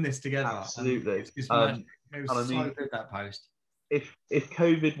 Everyone's in this together. Absolutely. It's magic. It was so good, that post. If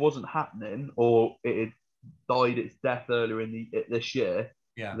COVID wasn't happening, or it had died its death earlier in this year,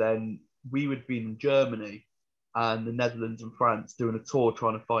 then we would be in Germany and the Netherlands and France doing a tour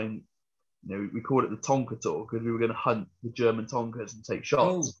trying to find, you know, we called it the Tonka tour because we were going to hunt the German Tonkas and take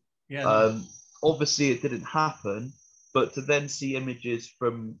shots. Obviously it didn't happen, but to then see images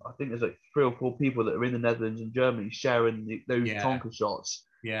from, I think there's like 3 or 4 people that are in the Netherlands and Germany sharing those Tonka shots.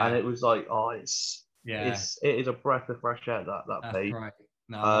 And it was like, it is a breath of fresh air, that page. Right.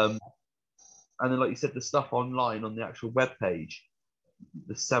 And then, like you said, the stuff online on the actual web page,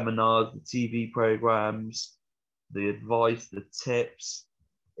 the seminars, the TV programs, the advice, the tips,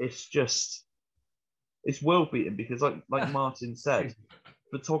 it's world beating, because like Martin said,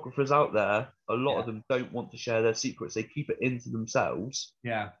 photographers out there, a lot of them don't want to share their secrets. They keep it into themselves.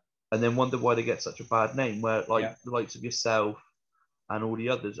 And then wonder why they get such a bad name, where the likes of yourself and all the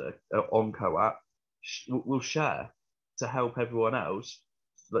others are on Co-op will share to help everyone else.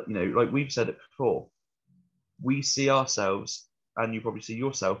 But, you know, like we've said it before, we see ourselves, and you probably see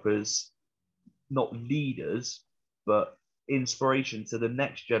yourself, as not leaders, but inspiration to the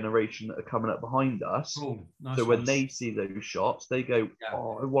next generation that are coming up behind us. So when they see those shots, they go,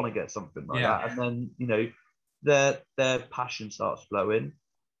 "Oh, I want to get something like that." And then, you know, their passion starts flowing,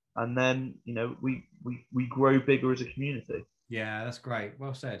 and then, you know, we grow bigger as a community. Yeah, that's great.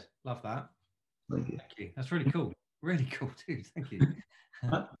 Well said. Love that. Thank you. That's really cool. Really cool too. Thank you.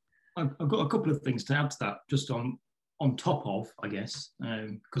 I've got a couple of things to add to that, just on top of, I guess,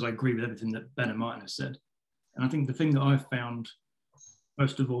 because I agree with everything that Ben and Martin have said. And I think the thing that I've found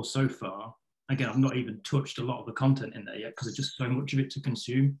most of all so far, again, I've not even touched a lot of the content in there yet because there's just so much of it to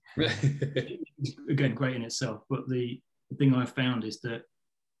consume. Again, great in itself. But the thing I've found is that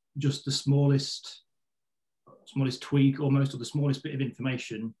just the smallest tweak almost, or the smallest bit of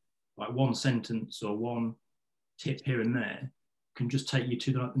information, like one sentence or one tip here and there, can just take you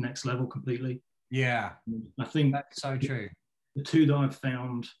to the next level completely. Yeah, I think that's so true. The two that I've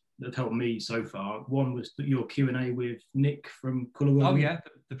found that have helped me so far, one was your Q&A with Nick from Colour World. Oh yeah,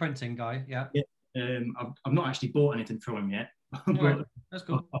 the printing guy. Yeah. I've not actually bought anything from him yet, but that's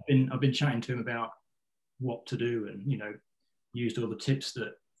cool. I've been chatting to him about what to do, and used all the tips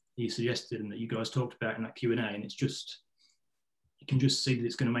that he suggested and that you guys talked about in that Q&A, and it's just, you can just see that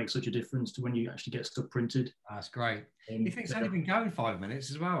it's going to make such a difference to when you actually get stuff printed. That's great. You think it's only been going 5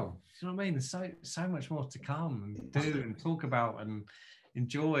 minutes as well? Do you know what I mean? There's so much more to come and do and talk about and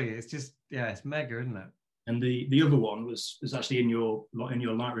enjoy. It's just, it's mega, isn't it? And the other one was actually in your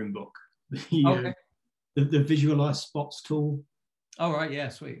Lightroom book. The visualize spots tool. Oh right, yeah,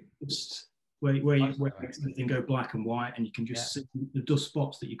 sweet. Just where you make everything go black and white, and you can just see the dust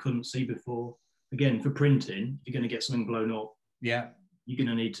spots that you couldn't see before. Again, for printing, if you're going to get something blown up, you're going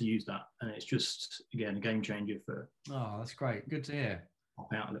to need to use that, and it's just, again, a game changer for. Oh, that's great. Good to hear.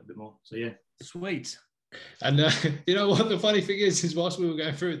 Pop out a little bit more. So yeah, sweet. And you know what the funny thing is whilst we were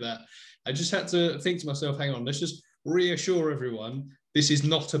going through that, I just had to think to myself, hang on, let's just reassure everyone, this is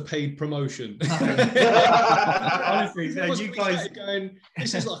not a paid promotion. Honestly, you guys going,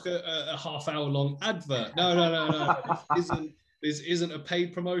 this is like a half-hour long advert. No. This isn't a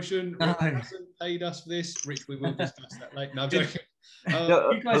paid promotion. Rick hasn't paid us for this. Rich, we will discuss that later. No, I'm joking.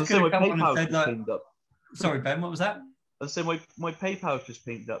 You guys could have come on and said like, sorry, Ben, what was that? I was saying my PayPal just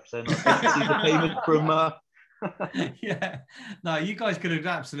pinged up saying I can see the payment from. No, you guys could have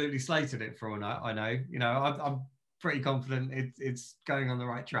absolutely slated it for all I know. I'm pretty confident it's going on the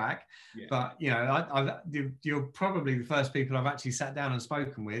right track. But you're probably the first people I've actually sat down and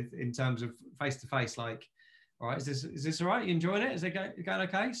spoken with in terms of face to face. Like, all right, is this all right? You enjoying it? Is it going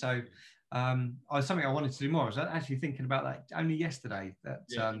okay? So, something I wanted to do more. I was actually thinking about that only yesterday. That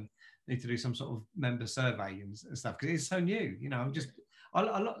need to do some sort of member survey and stuff because it's so new. Just a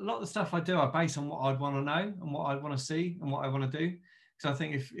lot of the stuff I do I base on what I'd want to know and what I'd want to see and what I want to do. So I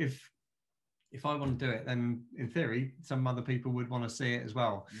think if I want to do it, then in theory, some other people would want to see it as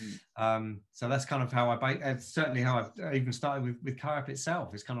well. So that's kind of how it's certainly how I even started with Co-op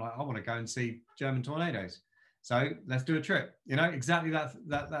itself. It's kind of like, I want to go and see German tornadoes. So let's do a trip, exactly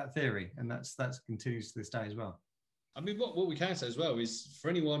that theory. And that's continues to this day as well. I mean, what we can say as well is for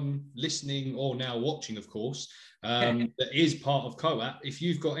anyone listening or now watching, of course, that is part of Co-op, if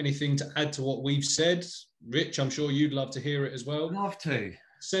you've got anything to add to what we've said, Rich, I'm sure you'd love to hear it as well. Love to.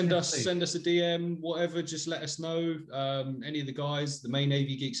 Send us a DM, whatever, just let us know. Any of the guys, the main AV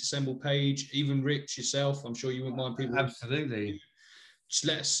Geeks Assemble page, even Rich yourself, I'm sure you wouldn't mind people. Absolutely. Just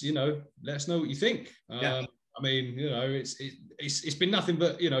let us know what you think. I mean, it's been nothing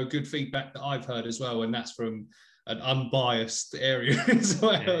but, good feedback that I've heard as well. And that's from an unbiased area as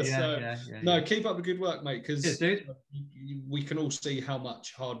well. Keep up the good work, mate, because we can all see how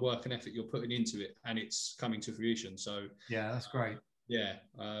much hard work and effort you're putting into it, and it's coming to fruition. So that's great.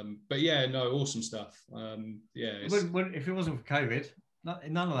 Awesome stuff. If it wasn't for COVID,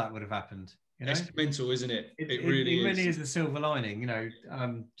 none of that would have happened. It's mental, isn't it? It really is the silver lining.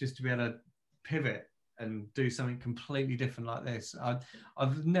 Just to be able to pivot and do something completely different like this.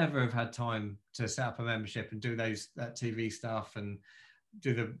 I've never have had time to set up a membership and do that TV stuff and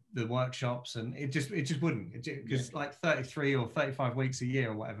do the workshops, and it just wouldn't, because like 33 or 35 weeks a year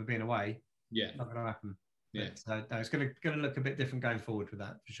or whatever being away, not going to happen. So it's going to look a bit different going forward with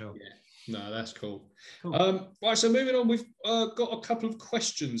that for sure. No, that's cool. Right, so moving on, we've got a couple of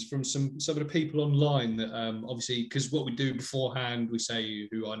questions from some of the people online that obviously, because what we do beforehand, we say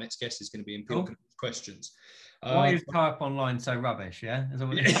who our next guest is going to be, and people can ask questions. Why is Co-op online so rubbish? Yeah, is that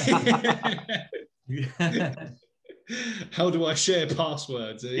what it is? How do I share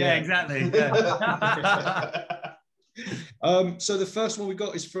passwords? Exactly. So the first one we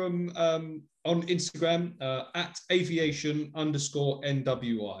got is from on Instagram at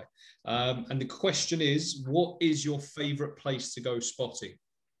aviation_NWI. And the question is, what is your favorite place to go spotting?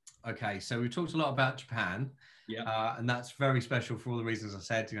 Okay, so we talked a lot about Japan. And that's very special for all the reasons I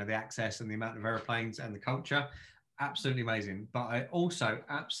said, the access and the amount of airplanes and the culture. Absolutely amazing. But I also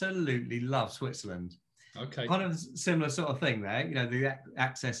absolutely love Switzerland. Okay. Kind of similar sort of thing there, the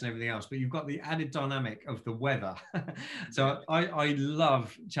access and everything else, but you've got the added dynamic of the weather. So I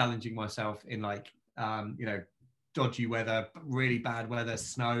love challenging myself in dodgy weather, really bad weather,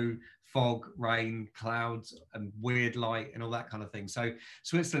 snow, fog, rain, clouds, and weird light and all that kind of thing. So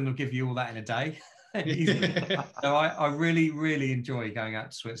Switzerland will give you all that in a day. So I really, really enjoy going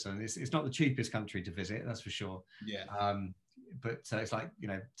out to Switzerland. It's not the cheapest country to visit, that's for sure. it's like,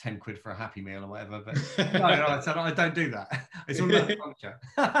 10 quid for a Happy Meal or whatever. But no, I don't do that. It's all about the culture.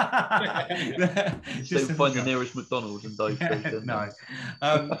 Just don't find the nearest McDonald's and dive straight in. No.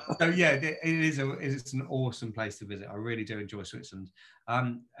 So yeah, it's an awesome place to visit. I really do enjoy Switzerland.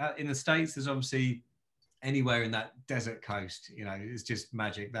 In the States, there's obviously anywhere in that desert coast, it's just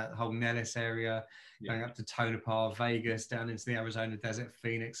magic. That whole Nellis area, going up to Tonopah, Vegas, down into the Arizona desert,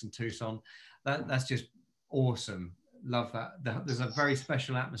 Phoenix and Tucson. That's just awesome. Love that. There's a very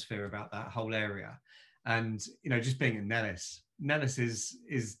special atmosphere about that whole area. And, just being in Nellis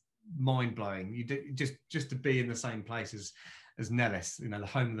is mind blowing. Just to be in the same place as Nellis, the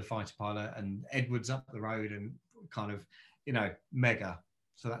home of the fighter pilot, and Edwards up the road, and kind of, mega.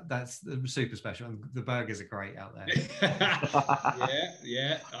 So that's super special. And the burgers are great out there.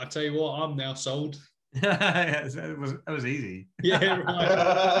 Yeah. I tell you what, I'm now sold. It was easy. Yeah,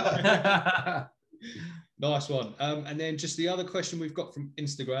 right. Nice one. And then just the other question we've got from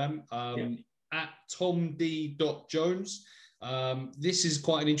Instagram, at tomd.jones. This is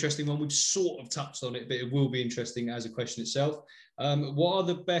quite an interesting one. We've sort of touched on it, but it will be interesting as a question itself. What are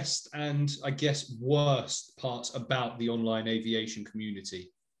the best and, I guess, worst parts about the online aviation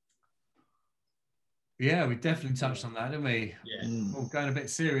community? Yeah, we definitely touched on that, didn't we? Yeah. Well, going a bit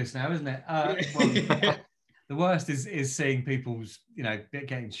serious now, isn't it? Well, the worst is seeing people's,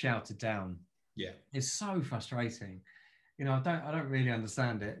 getting shouted down. Yeah, it's so frustrating. I don't really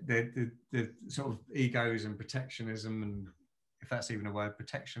understand it. The sort of egos and protectionism, and if that's even a word,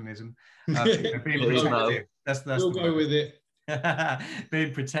 protectionism. Being protective. We'll go with it.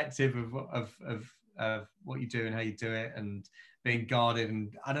 Being protective of what you do and how you do it, and being guarded,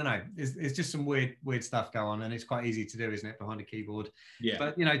 and I don't know, it's just some weird stuff go on, and it's quite easy to do, isn't it, behind a keyboard? Yeah.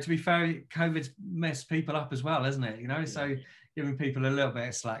 But to be fair, COVID's messed people up as well, isn't it? So giving people a little bit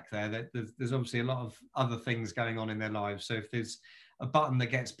of slack there. There's obviously a lot of other things going on in their lives. So if there's a button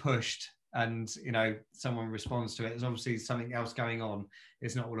that gets pushed and someone responds to it, there's obviously something else going on.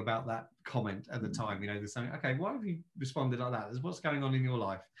 It's not all about that comment at the time. There's something, okay, why have you responded like that? There's what's going on in your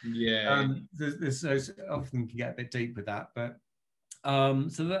life. Yeah. There's often can get a bit deep with that, but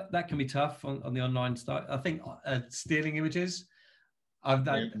so that can be tough on the online stuff. I think stealing images.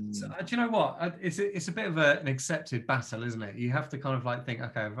 Do you know what? It's a bit of an accepted battle, isn't it? You have to kind of think,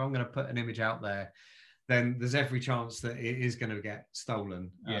 okay, if I'm going to put an image out there, then there's every chance that it is going to get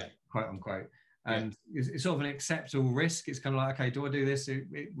stolen, quote unquote. And it's sort of an acceptable risk. It's kind of like, okay, do I do this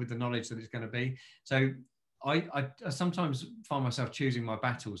with the knowledge that it's going to be? So I sometimes find myself choosing my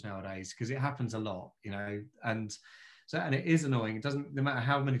battles nowadays, because it happens a lot, and it is annoying. It doesn't, no matter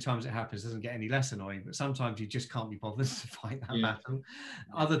how many times it happens, it doesn't get any less annoying. But sometimes you just can't be bothered to fight that battle.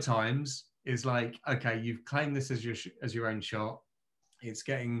 Other times it's like, okay, you've claimed this as your own shot. It's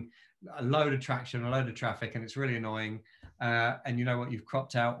getting a load of traction, a load of traffic, and it's really annoying. And you know what? You've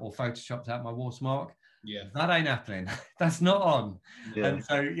cropped out or photoshopped out my watermark. Yeah, that ain't happening. That's not on. And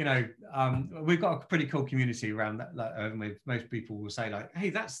so we've got a pretty cool community around that. Most people will say hey,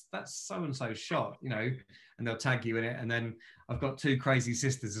 that's so and so shot, and they'll tag you in it. And then I've got two crazy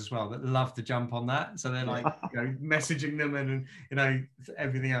sisters as well that love to jump on that, so they're messaging them and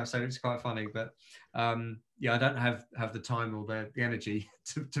everything else. So it's quite funny, but I don't have the time or the energy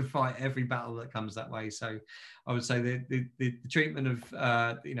to fight every battle that comes that way. So I would say the treatment of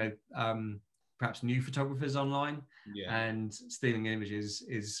perhaps new photographers online and stealing images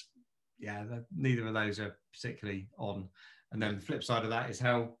is neither of those are particularly on. And then the flip side of that is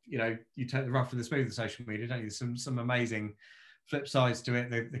how you take the rough and the smooth of social media, don't you? Some amazing flip sides to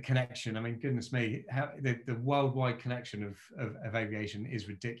it. The connection, I mean, goodness me, how the worldwide connection of aviation is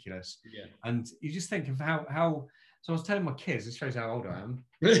ridiculous. And you just think of how so I was telling my kids, this shows how old I am.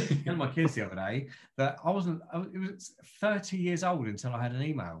 Telling my kids the other day that it was 30 years old until I had an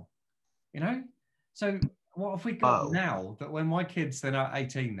email. So what have we got now that when my kids, they're now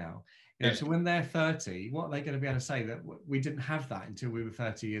 18 now, so when they're 30, what are they going to be able to say that we didn't have that until we were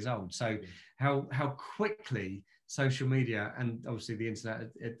 30 years old? So how quickly social media and obviously the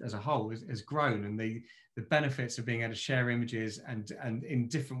internet as a whole has grown, and the benefits of being able to share images and in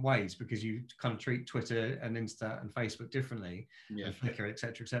different ways, because you kind of treat Twitter and Insta and Facebook differently, and Flickr,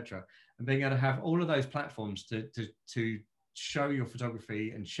 etc., and being able to have all of those platforms to show your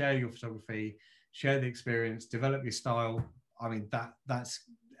photography and share your photography, share the experience, develop your style. I mean, that's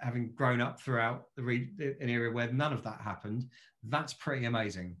having grown up throughout an era where none of that happened. That's pretty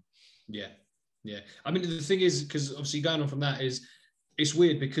amazing. Yeah. I mean, the thing is, because obviously going on from that is, it's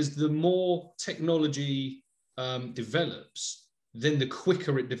weird because the more technology develops, then the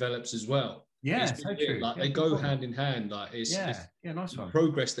quicker it develops as well. Yeah, so true. Like they go hand in hand. Like it's nice one.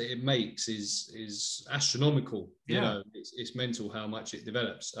 Progress that it makes is astronomical. You know, it's mental how much it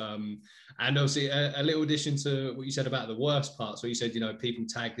develops. And obviously a little addition to what you said about the worst parts, where you said, you know, people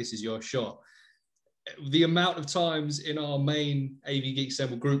tag, this is your shot. The amount of times in our main AV Geek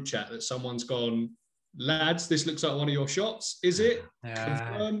Assemble group chat that someone's gone, lads, this looks like one of your shots, is it?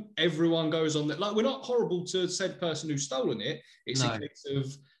 Confirm. Everyone goes on that. Like, we're not horrible to said person who's stolen it. It's a case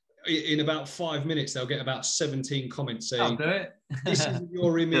of, in about 5 minutes, they'll get about 17 comments saying, this is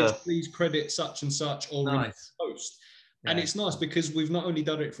your image, please credit such and such, or post. And it's nice because we've not only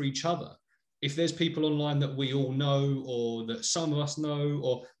done it for each other. If there's people online that we all know, or that some of us know,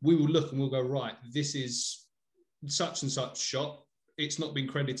 or we will look and we'll go, right, this is such and such shot. It's not been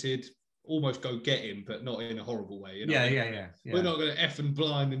credited. Almost go get him, but not in a horrible way. You know? Yeah. We're not going to F and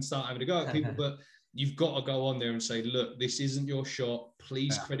blind and start having to go at people, but you've got to go on there and say, look, this isn't your shot.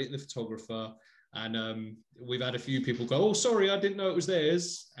 Please credit the photographer. And we've had a few people go, oh, sorry, I didn't know it was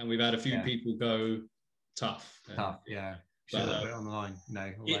theirs. And we've had a few people go, tough. But, put it on the line.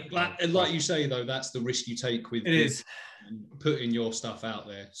 Like you say, though, that's the risk you take with putting your stuff out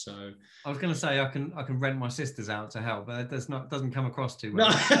there. So I was going to say I can rent my sisters out to help, but it doesn't come across too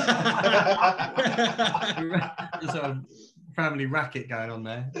well. There's a family racket going on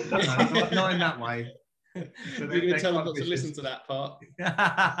there. Not in that way. You're going to tell them not to listen to that part.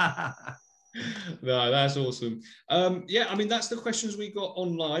 No, that's awesome. I mean, that's the questions we got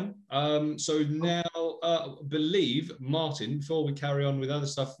online. So now, believe, Martin, before we carry on with other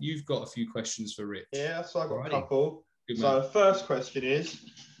stuff, you've got a few questions for Rich. Yeah, so I've got a couple. So the first question is,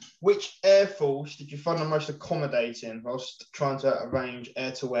 which Air Force did you find the most accommodating whilst trying to arrange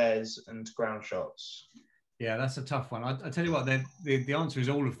air-to-airs and ground shots? Yeah, that's a tough one. I tell you what, the answer is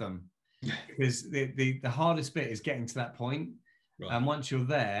all of them. Because the hardest bit is getting to that point. Right. And once you're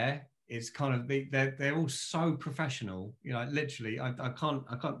there, it's kind of they're all so professional, you know, literally I can't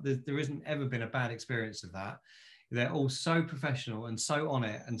there isn't ever been a bad experience of that. They're all so professional and so on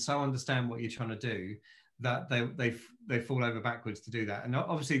it and so understand what you're trying to do that they fall over backwards to do that. And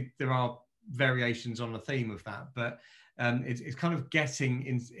obviously there are variations on the theme of that, but it's kind of getting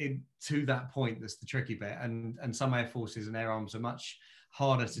into that point that's the tricky bit. And some air forces and air arms are much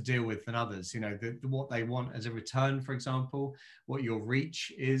harder to deal with than others. You know, what they want as a return, for example, what your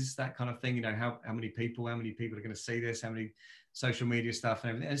reach is, that kind of thing. You know, how many people are going to see this, how many social media stuff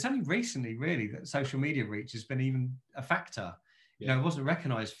and everything. And it's only recently, really, that social media reach has been even a factor. You know, it wasn't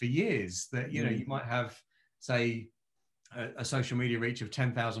recognized for years that, you know, you might have, say, a social media reach of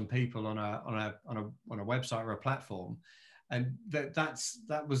 10,000 people on a website or a platform, and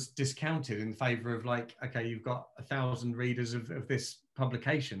that was discounted in favor of, like, okay, you've got 1,000 readers of this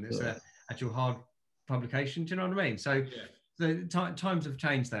publication. It's an actual hard publication. Do you know what I mean? So the times have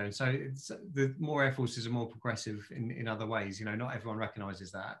changed there, and so the more air forces are more progressive in other ways. You know, not everyone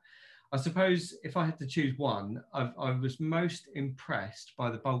recognises that. I suppose if I had to choose one, I was most impressed by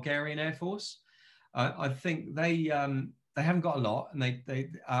the Bulgarian Air Force. I think they haven't got a lot, and they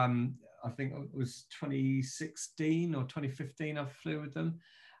I think it was 2016 or 2015 I flew with them,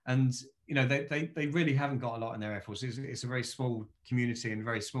 and you know they really haven't got a lot in their Air Force. It's a very small community and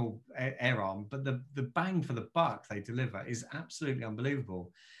very small air arm, but the bang for the buck they deliver is absolutely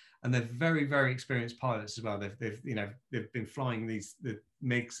unbelievable. And they're very, very experienced pilots as well. They've been flying the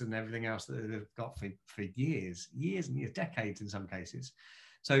MiGs and everything else that they've got for years and years, decades in some cases.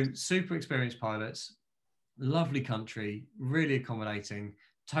 So super experienced pilots, lovely country, really accommodating,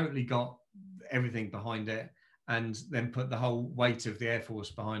 totally got everything behind it, and then put the whole weight of the Air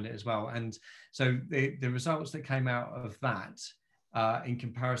Force behind it as well. And so the results that came out of that in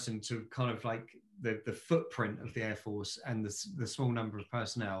comparison to kind of like the footprint of the Air Force and the small number of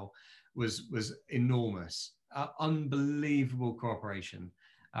personnel was enormous. Unbelievable cooperation.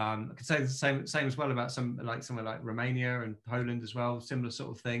 I could say the same as well about somewhere like Romania and Poland as well, similar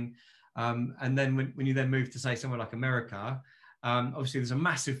sort of thing. And then when you then move to, say, somewhere like America, obviously there's a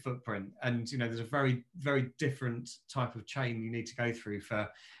massive footprint, and you know there's a very, very different type of chain you need to go through for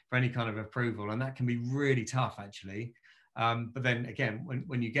any kind of approval, and that can be really tough actually. But then again,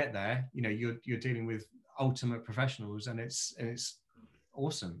 when you get there, you know you're dealing with ultimate professionals, and it's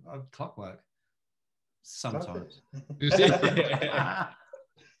awesome. Clockwork sometimes.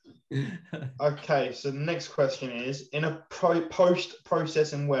 Okay, so the next question is, in a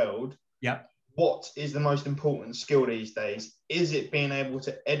post-processing world, what is the most important skill these days? Is it being able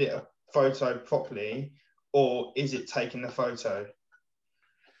to edit a photo properly, or is it taking the photo?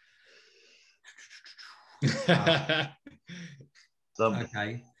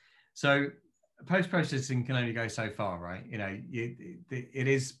 Okay, so post-processing can only go so far, right? You know, it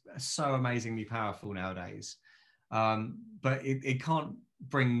is so amazingly powerful nowadays, but it can't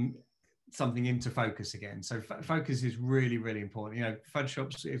bring something into focus again. So focus is really, really important. You know,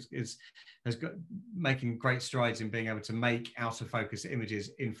 Photoshop has got making great strides in being able to make out of focus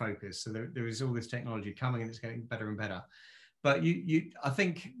images in focus. So there is all this technology coming, and it's getting better and better. But I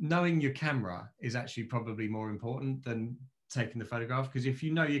think knowing your camera is actually probably more important than taking the photograph, because if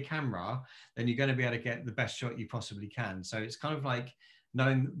you know your camera, then you're going to be able to get the best shot you possibly can. So it's kind of like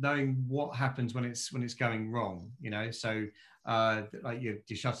knowing what happens when it's going wrong, you know. So like your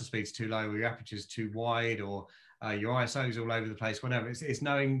shutter speed's too low, or your aperture's too wide, or your ISO's all over the place, whatever. It's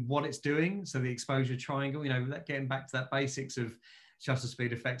knowing what it's doing. So the exposure triangle, you know, getting back to that basics of shutter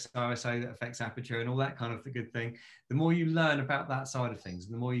speed affects ISO, that affects aperture, and all that kind of good thing. The more you learn about that side of things,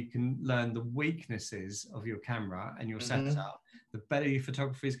 the more you can learn the weaknesses of your camera and your setup, the better your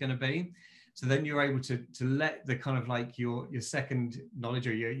photography is going to be. So then you're able to let the kind of like your second knowledge,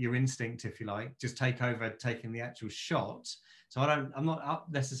 or your instinct, if you like, just take over taking the actual shot. So I'm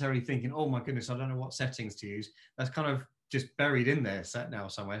not necessarily thinking, oh my goodness, I don't know what settings to use. That's kind of just buried in there set now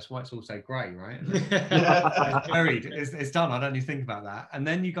somewhere. That's why it's all so grey, right? It's buried. It's done. I don't need to think about that. And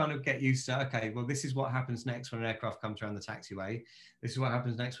then you kind of get used to, okay, well, this is what happens next when an aircraft comes around the taxiway. This is what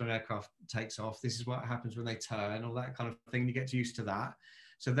happens next when an aircraft takes off. This is what happens when they turn, all that kind of thing. You get used to that.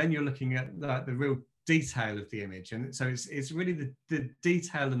 So then you're looking at the real detail of the image. And so it's really the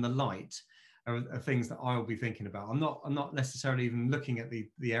detail and the light are things that I'll be thinking about. I'm not necessarily even looking at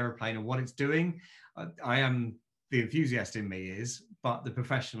the aeroplane and what it's doing. I am, the enthusiast in me is, but the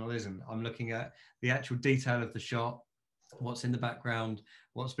professional isn't. I'm looking at the actual detail of the shot, what's in the background,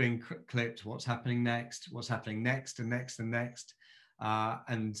 what's being clipped, what's happening next and next and next and next.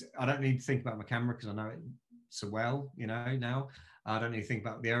 And I don't need to think about my camera because I know it so well, you know, now. I don't need to think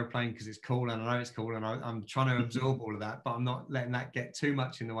about the aeroplane because it's cool, and I know it's cool, and I'm trying to absorb all of that, but I'm not letting that get too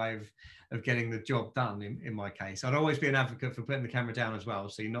much in the way of getting the job done in my case. I'd always be an advocate for putting the camera down as well,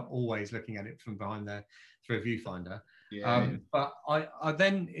 so you're not always looking at it from behind through a viewfinder. But I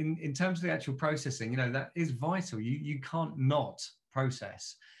then, in terms of the actual processing, you know, that is vital. You can't not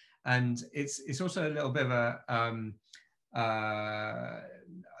process. And it's also a little bit of a,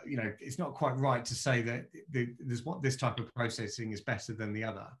 you know, it's not quite right to say that this type of processing is better than the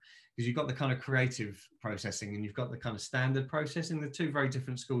other, because you've got the kind of creative processing and you've got the kind of standard processing. They're two very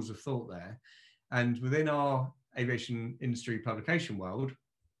different schools of thought there. And within our aviation industry publication world,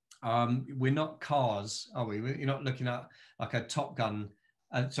 we're not cars, are we? You're not looking at like a Top Gun,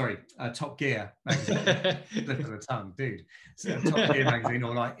 a Top Gear magazine. Flip of the tongue, dude. So Top Gear magazine,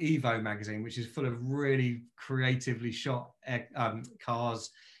 or like Evo magazine, which is full of really creatively shot cars,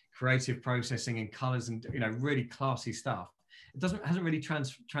 creative processing and colors, and, you know, really classy stuff. It hasn't really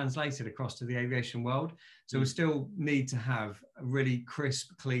translated across to the aviation world. So we still need to have really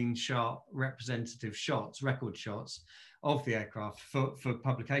crisp, clean, sharp, representative shots, record shots of the aircraft for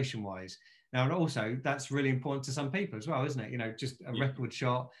publication wise. Now, and also that's really important to some people as well, isn't it? You know, just a record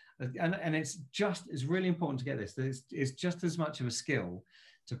shot, and it's really important to get this. It's just as much of a skill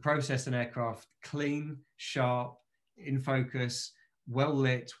to process an aircraft clean, sharp, in focus, well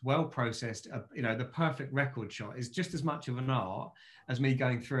lit, well processed. You know, the perfect record shot is just as much of an art as me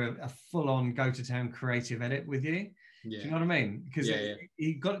going through a full-on go-to-town creative edit with you. Do you know what I mean? Because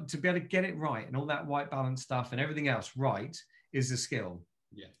you got to be able to get it right, and all that white balance stuff and everything else right is a skill.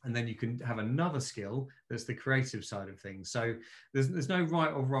 Yeah. And then you can have another skill that's the creative side of things. So there's no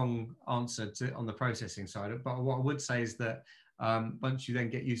right or wrong answer on the processing side. But what I would say is that once you then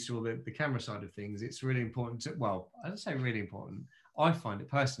get used to all the camera side of things, it's really important to, well, I don't say really important. I find it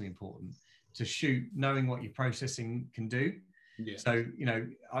personally important to shoot knowing what your processing can do. Yeah. So, you know,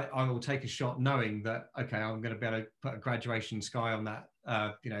 I will take a shot knowing that, okay, I'm going to be able to put a graduation sky on that,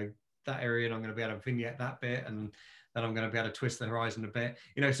 you know, that area, and I'm going to be able to vignette that bit, and then I'm going to be able to twist the horizon a bit,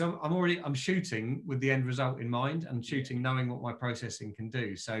 you know. So I'm shooting with the end result in mind, and shooting knowing what my processing can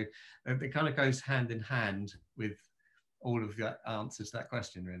do. So it kind of goes hand in hand with all of the answers to that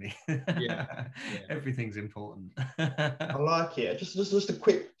question, really. Yeah. Everything's important. I like it. Just a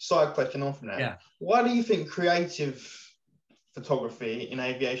quick side question on from that. Yeah. Why do you think creative photography in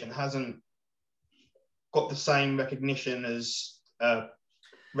aviation hasn't got the same recognition as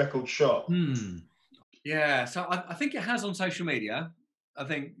record shot? Yeah, so I think it has on social media. I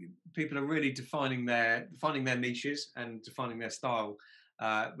think people are really finding their niches and defining their style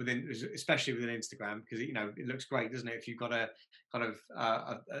especially within Instagram, because, you know, it looks great, doesn't it? If you've got a kind of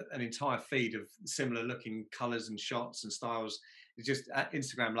an entire feed of similar looking colours and shots and styles, It's just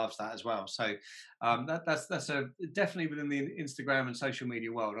Instagram loves that as well. So that's definitely within the Instagram and social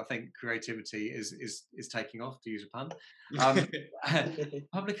media world. I think creativity is taking off, to use a pun.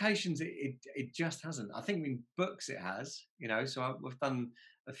 Publications, it just hasn't. I think in books it has. So we've done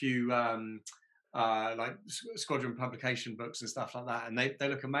a few like Squadron publication books and stuff like that, and they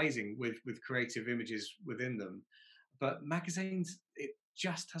look amazing with creative images within them. But magazines, it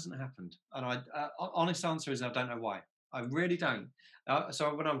just hasn't happened. And honest answer is I don't know why. I really don't.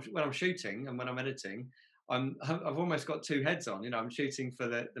 So when I'm shooting and when I'm editing, I've almost got two heads on. I'm shooting for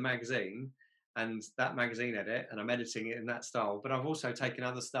the magazine and that magazine edit, and I'm editing it in that style. But I've also taken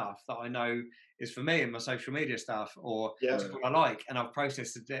other stuff that I know is for me and my social media stuff, or what I like, and I've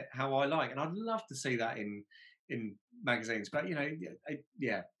processed it how I like. And I'd love to see that in magazines, but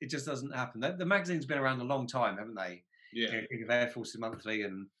it just doesn't happen. The magazine's been around a long time, haven't they? Yeah. Think of Air Forces Monthly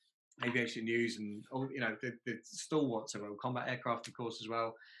and Aviation News and all, the stalwarts of combat aircraft, of course, as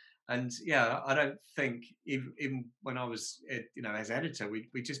well. And I don't think even when I was, as editor,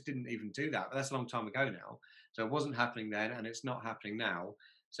 we just didn't even do that. But that's a long time ago now. So it wasn't happening then, and it's not happening now.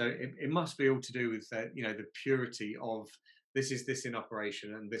 So it must be all to do with the purity of this is this in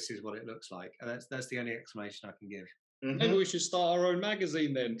operation and this is what it looks like. And that's the only explanation I can give. Mm-hmm. Maybe we should start our own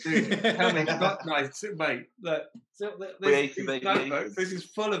magazine then. Dude, tell me, nice, mate. Look, this is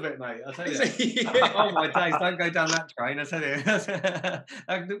full of it, mate. I tell you. Oh my days, don't go down that train. I tell you,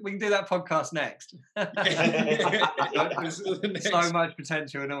 we can do that podcast next. So much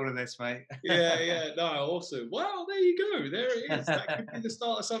potential in all of this, mate. Yeah. No, awesome. Well, there you go. There it is. That could be the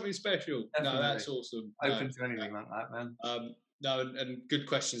start of something special. Definitely. No, that's awesome. Open to anything like that, man. No, and good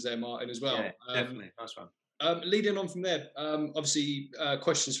questions there, Martin, as well. Yeah, definitely. Nice one. Leading on from there, obviously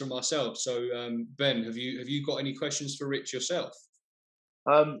questions from ourselves. So Ben, have you got any questions for Rich yourself?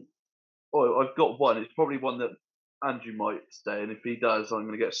 I've got one. It's probably one that Andrew might stay, and if he does, I'm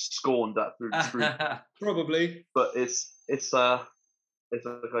going to get scorned at through. Probably. But it's like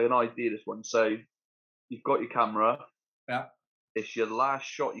an idea. This one. So you've got your camera. Yeah. It's your last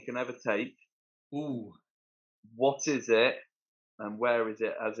shot you can ever take. Ooh. What is it? And where is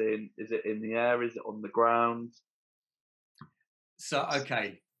it? As in, is it in the air? Is it on the ground? So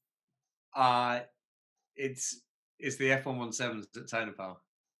okay, it's the F-117s at Tonopah.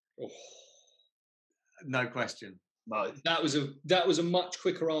 Oh. No question. No, that was a much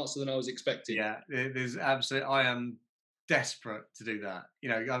quicker answer than I was expecting. Yeah, there's absolutely. I am desperate to do that.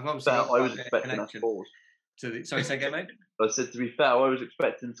 I've obviously. I was expecting F4s. Sorry, say again, mate. I said, to be fair, I was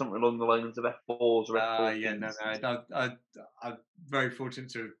expecting something along the lines of F4s or F4s. Yeah, no. I'm very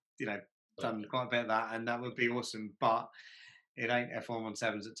fortunate to have, done quite a bit of that, and that would be awesome. But it ain't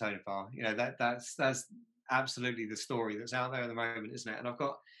F-117s at Tonopah. That's absolutely the story that's out there at the moment, isn't it? And I've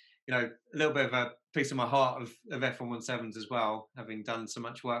got, a little bit of a piece of my heart of F-117s as well, having done so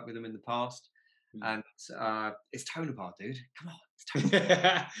much work with them in the past. And it's Tonopah, dude. Come on, it's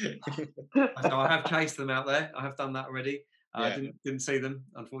Tonopah. So I have chased them out there. I have done that already. I didn't see them,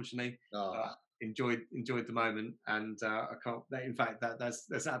 unfortunately. Enjoyed the moment, and I can't. In fact,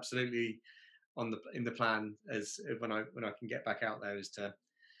 that's absolutely in the plan as when I can get back out there is to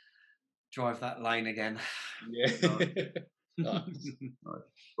drive that lane again. Yeah. Nice.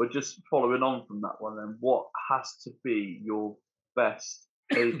 Well, just following on from that one, then, what has to be your best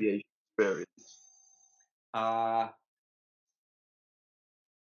aviation experience? Am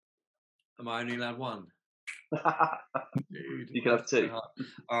I only allowed one? Dude, you can have two.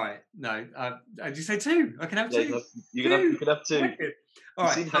 All right. No. Did you say two? I can have two. You can have two. All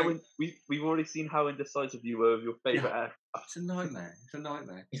right. We've already seen how indecisive you were with your favourite aircraft. It's a nightmare.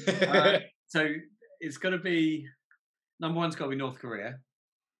 So it's got to be number one's got to be North Korea.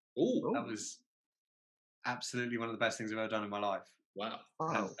 Oh, that was absolutely one of the best things I've ever done in my life. Wow.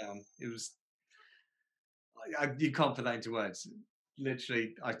 And, it was. You can't put that into words.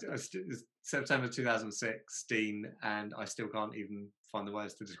 Literally, September 2016, and I still can't even find the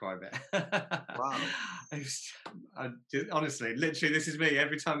words to describe it. Wow. Honestly, literally, this is me.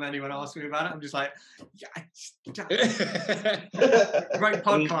 Every time anyone asks me about it, I'm just like, great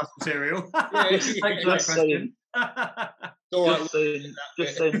podcast material. Just saying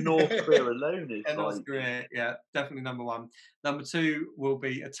North Korea alone is North Korea, yeah, definitely number one. Number two will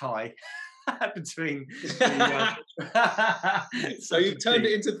be a tie. Between so you turned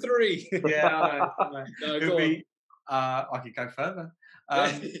it into three. Yeah, I know. I could go further.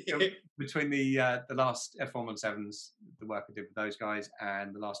 Between the last F-117s, the work I did with those guys,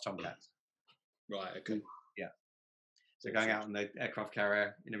 and the last Tomcats. Right. Okay. Yeah. So going out on the aircraft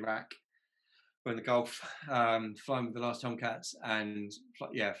carrier in Iraq, or in the Gulf, flying with the last Tomcats, and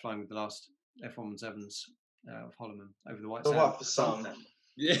flying with the last F-117s of Holloman over the White The Sand. White for some.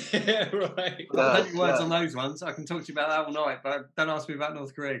 Yeah, right. Plenty of words on those ones. I can talk to you about that all night, but don't ask me about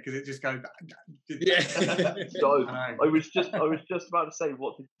North Korea because it just goes. Yeah. So, I was just about to say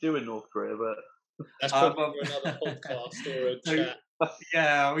what to do in North Korea, but that's probably another podcast or a chat.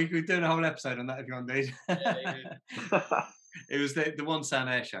 Yeah, we're doing a whole episode on that if you want, dude. Yeah. It was the Wonsan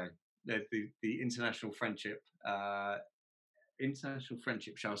Air Show, the International Friendship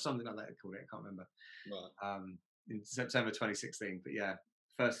Show, or something like that they called it. I can't remember. Right. In September 2016, but yeah,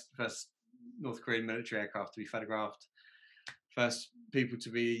 first North Korean military aircraft to be photographed, first people to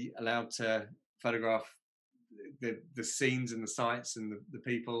be allowed to photograph the scenes and the sights and the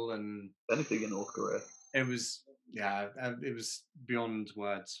people and anything in North Korea. It was beyond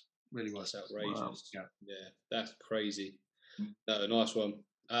words. Really was. That's outrageous. Wow. Yeah, that's crazy. No, nice one.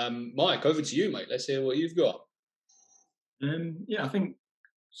 Mike, over to you, mate. Let's hear what you've got. I think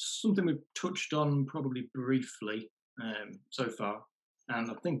something we've touched on probably briefly so far,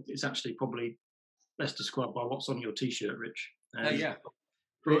 and I think it's actually probably best described by what's on your T-shirt, Rich.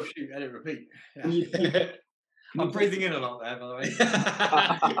 Breathe, shoot, edit, repeat. Yeah. I'm breathing in a lot there, by the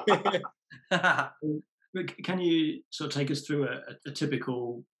way. Can you sort of take us through a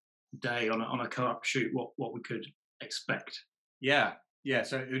typical day on a co-op shoot? What we could expect? Yeah.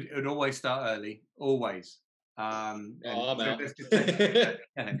 So it would always start early, always. I'm out.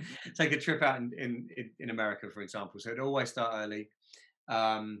 Take a trip out in America, for example. So it'd always start early.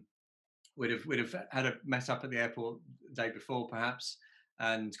 We'd have had a met up at the airport the day before, perhaps,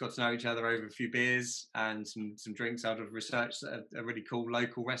 and got to know each other over a few beers and some drinks. I'd have researched a really cool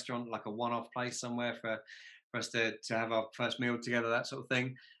local restaurant, like a one-off place somewhere for us to have our first meal together, that sort of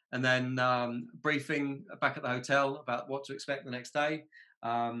thing. And then briefing back at the hotel about what to expect the next day.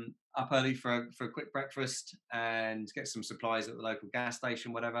 Up early for a quick breakfast and get some supplies at the local gas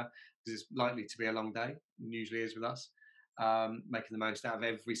station, whatever, because it's likely to be a long day, usually is with us. Making the most out of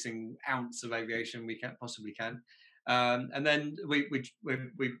every single ounce of aviation we possibly can. And then we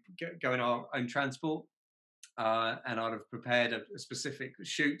go in our own transport, and I'd have prepared a specific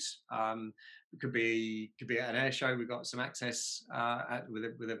shoot. It could be at an air show. We've got some access with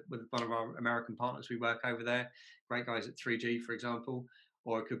one of our American partners we work over there. Great guys at 3G, for example.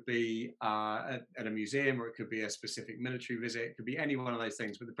 Or it could be at a museum, or it could be a specific military visit. It could be any one of those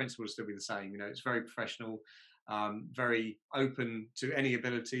things, but the principle will still be the same. It's very professional, very open to any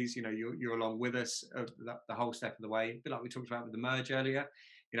abilities. You're along with us the whole step of the way. A bit like we talked about with the merge earlier.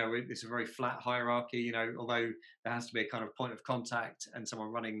 It's a very flat hierarchy. Although there has to be a kind of point of contact and someone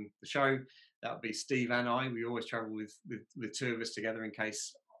running the show, that would be Steve and I. We always travel with two of us together in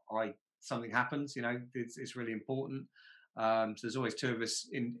case something happens. It's really important. So there's always two of us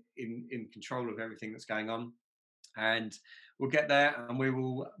in control of everything that's going on, and we'll get there and we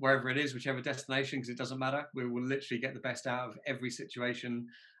will, wherever it is, whichever destination, because it doesn't matter, we will literally get the best out of every situation.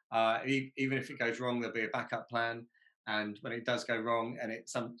 Even if it goes wrong, there'll be a backup plan, and when it does go wrong, and it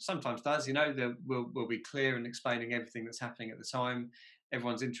sometimes does, we'll be clear in explaining everything that's happening at the time.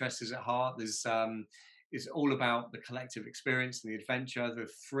 Everyone's interest is at heart. It's all about the collective experience and the adventure, the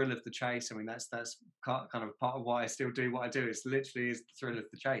thrill of the chase. I mean, that's kind of part of why I still do what I do. It's literally is the thrill of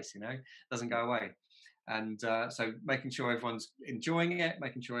the chase, doesn't go away. And so making sure everyone's enjoying it,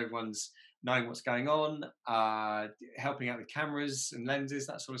 making sure everyone's knowing what's going on, helping out with cameras and lenses,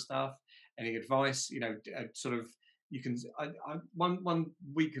 that sort of stuff. Any advice, sort of, you can, one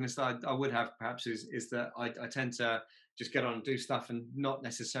weakness that I would have perhaps is that I tend to just get on and do stuff and not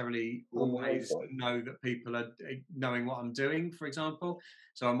necessarily always know that people are knowing what I'm doing, for example.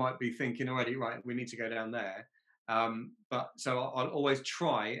 So I might be thinking already, right, we need to go down there. But so I'll always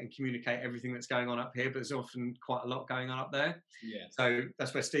try and communicate everything that's going on up here, but there's often quite a lot going on up there. Yeah. So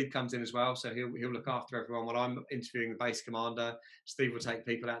that's where Steve comes in as well. So he'll look after everyone while I'm interviewing the base commander. Steve will take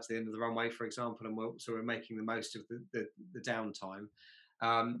people out to the end of the runway, for example, and we're making the most of the downtime.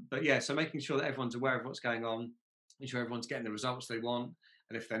 But yeah, so making sure that everyone's aware of what's going on, making sure everyone's getting the results they want.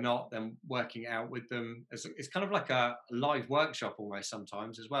 And if they're not, then working it out with them. It's kind of like a live workshop almost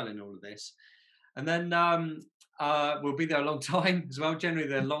sometimes as well in all of this. And then we'll be there a long time as well. Generally,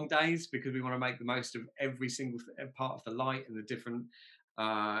 they're long days because we want to make the most of every single part of the light and the different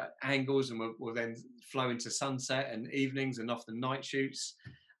angles. And we'll then flow into sunset and evenings and often night shoots.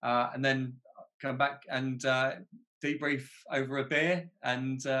 And then come back and debrief over a beer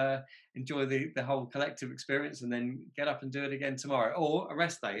and enjoy the whole collective experience, and then get up and do it again tomorrow, or a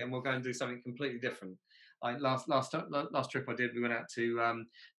rest day and we'll go and do something completely different. Like last trip I did, we went out to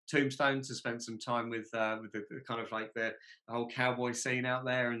Tombstone to spend some time with the kind of like the whole cowboy scene out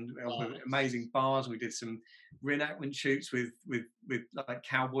there, and amazing bars. We did some reenactment shoots with like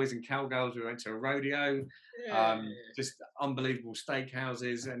cowboys and cowgirls. We went to a rodeo, just unbelievable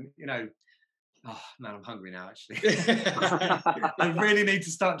steakhouses, and oh man, I'm hungry now. Actually, I really need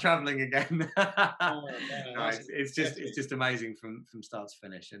to start traveling again. It's just amazing from start to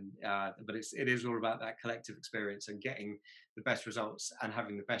finish, and but it is all about that collective experience and getting the best results and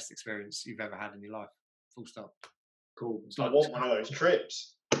having the best experience you've ever had in your life. Full stop. Cool. I want one of those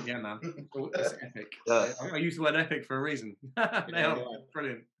trips. Yeah, man. It's epic. I use the word epic for a reason. They are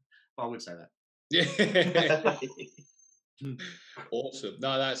brilliant. But I would say that. Yeah. Awesome.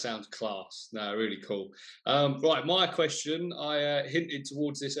 No, that sounds class. No, really cool. Right, my question, I hinted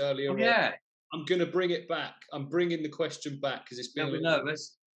towards this earlier. Yeah. I'm going to bring it back. I'm bringing the question back because it's been a bit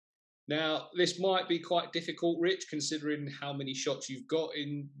nervous. Now, this might be quite difficult, Rich, considering how many shots you've got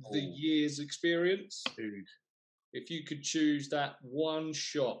in the year's experience. Dude. If you could choose that one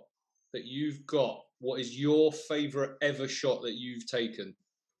shot that you've got, what is your favourite ever shot that you've taken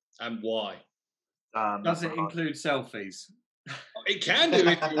and why? Does it include selfies? It can do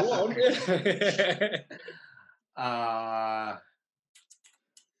if you want.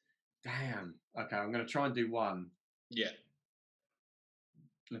 Damn. Okay, I'm going to try and do one. Yeah.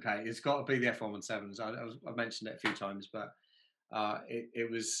 Okay, it's got to be the F117s. I've mentioned it a few times, but it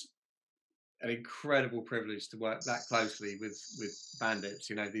was an incredible privilege to work that closely with bandits.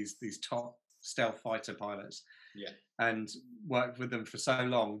 These top stealth fighter pilots. Yeah. And worked with them for so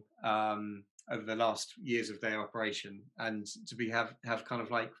long. Over the last years of their operation, and to have kind of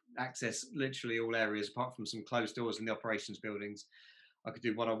like access literally all areas apart from some closed doors in the operations buildings. I could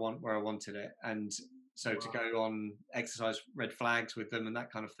do what I want where I wanted it, and so to go on exercise red flags with them and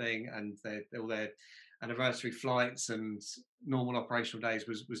that kind of thing, and all their anniversary flights and normal operational days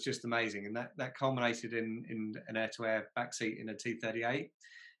was just amazing, and that culminated in an air-to-air backseat in a T-38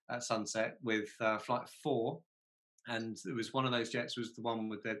 at sunset with Flight 4. And it was one of those jets was the one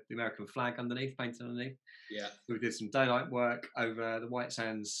with the American flag underneath, painted underneath. Yeah. So we did some daylight work over the White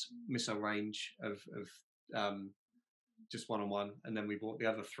Sands missile range of just one-on-one, and then we brought the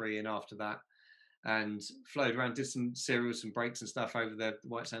other 3 in after that, and flowed around, did some serials and breaks and stuff over the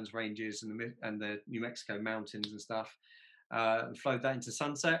White Sands ranges and the New Mexico mountains and stuff, and flowed that into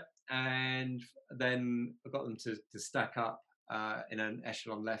sunset, and then I got them to stack up in an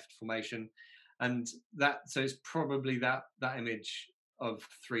echelon left formation. And so it's probably that image of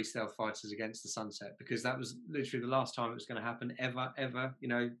 3 stealth fighters against the sunset, because that was literally the last time it was going to happen ever.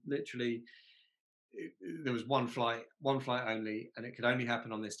 Literally, there was one flight only, and it could only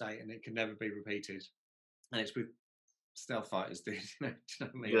happen on this date, and it could never be repeated. And it's with stealth fighters, dude. Do you know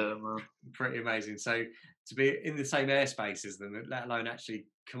what I mean? Yeah, man. Pretty amazing. So to be in the same airspace as them, let alone actually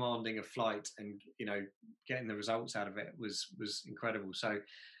commanding a flight and getting the results out of it was incredible. So.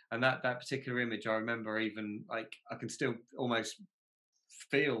 And that particular image, I remember even like I can still almost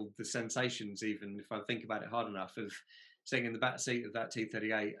feel the sensations, even if I think about it hard enough, of sitting in the back seat of that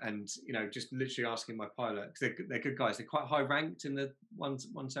T-38 and just literally asking my pilot, because they're good guys. They're quite high ranked in the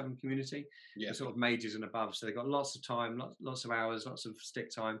 117 community, they're sort of majors and above. So they've got lots of time, lots of hours, lots of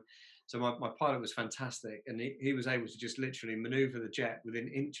stick time. So my pilot was fantastic, and he was able to just literally maneuver the jet within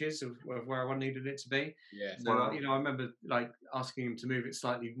inches of where I needed it to be. Yeah. So I remember like asking him to move it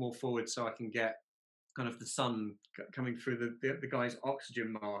slightly more forward so I can get kind of the sun coming through the guy's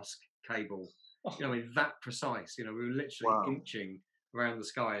oxygen mask cable. That precise. We were literally inching around the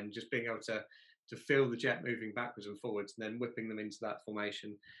sky and just being able to feel the jet moving backwards and forwards, and then whipping them into that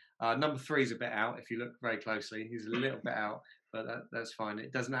formation. Number 3 is a bit out. If you look very closely, he's a little bit out, but that's fine.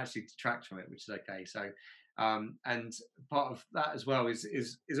 It doesn't actually detract from it, which is okay. So, and part of that as well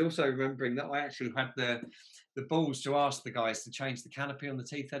is also remembering that I actually had the balls to ask the guys to change the canopy on the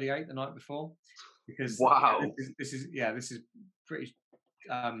T-38 the night before, because this is pretty.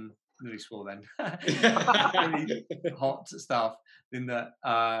 Nearly swore then. Really hot stuff. In that,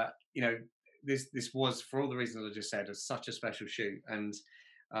 this was, for all the reasons I just said, such a special shoot, and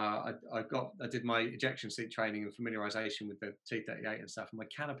I did my ejection seat training and familiarization with the T-38 and stuff, and my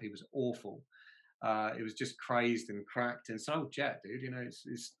canopy was awful. It was just crazed and cracked, and it's an old jet, dude.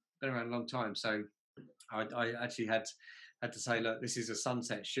 It's been around a long time, so I actually had to say, look, this is a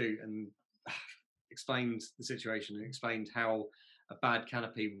sunset shoot, and explained the situation and explained how a bad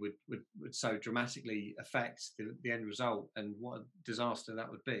canopy would so dramatically affect the end result and what a disaster that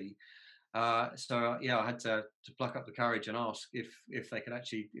would be. So I had to pluck up the courage and ask if they could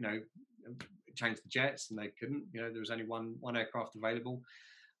actually change the jets, and they couldn't. There was only one aircraft available.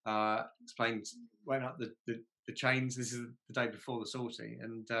 went up the chains. This is the day before the sortie,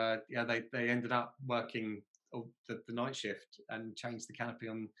 and they ended up working the night shift and changed the canopy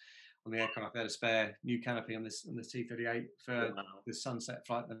on the aircraft. They had a spare new canopy on this T-38 for the sunset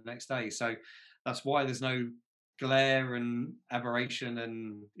flight the next day. So that's why there's no glare and aberration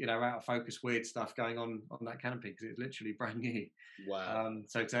and out of focus weird stuff going on that canopy, because it's literally brand new. Wow.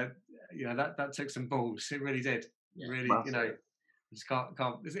 So that took some balls. It really did. Really, massive. Just can't.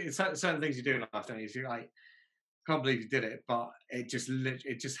 It's certain things you do in life, don't you? You're like, can't believe you did it, but it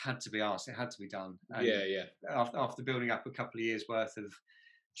just had to be asked. It had to be done. And after building up a couple of years worth of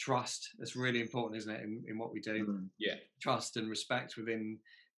trust, that's really important, isn't it, in what we do? Mm-hmm. Yeah, trust and respect within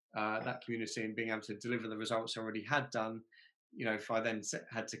that community, and being able to deliver the results I already had done. If I then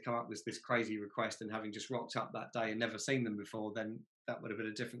had to come up with this crazy request and having just rocked up that day and never seen them before, then that would have been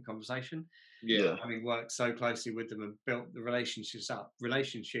a different conversation. Yeah, having worked so closely with them and built the relationships up,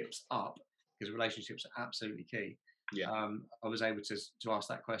 because relationships are absolutely key. Yeah, I was able to ask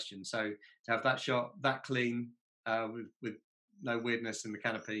that question. So to have that shot that clean, with no weirdness in the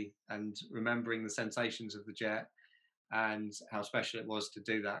canopy, and remembering the sensations of the jet and how special it was to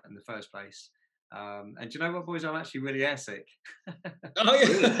do that in the first place. And do you know what, boys? I'm actually really airsick. Oh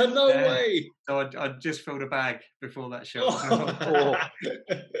yeah, no way. So I just filled a bag before that shot.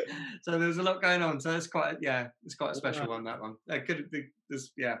 So there's a lot going on. So it's quite a special one, that one. Could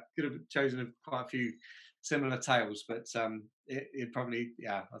have chosen quite a few similar tales, but it probably,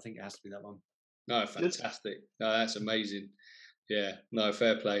 I think it has to be that one. No, fantastic. No, that's amazing. Yeah, no,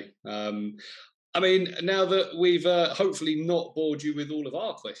 fair play. I mean, now that we've hopefully not bored you with all of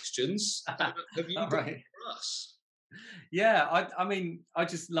our questions, have you got one for us? Yeah, I mean, I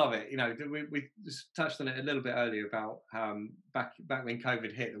just love it. We just touched on it a little bit earlier about back when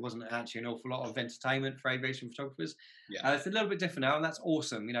COVID hit, there wasn't actually an awful lot of entertainment for aviation photographers. Yeah, it's a little bit different now, and that's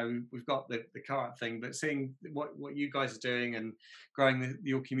awesome. We've got the car thing, but seeing what you guys are doing and growing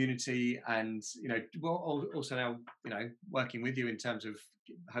your community, and also now working with you in terms of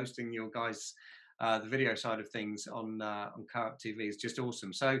hosting your guys. The video side of things on Co-op TV is just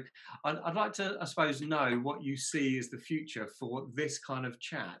awesome. So I'd like to, I suppose, know what you see as the future for this kind of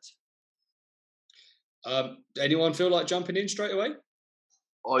chat. Anyone feel like jumping in straight away?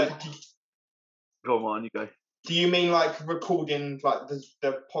 Go on, you go. Do you mean like recording like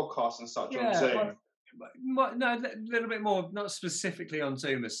the podcast and such on Zoom? No, a little bit more, not specifically on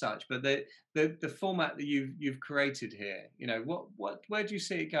Zoom as such, but the format that you've created here. Where do you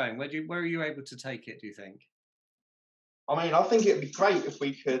see it going? Where are you able to take it, do you think? I mean, I think it'd be great if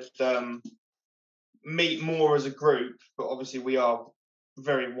we could meet more as a group, but obviously we are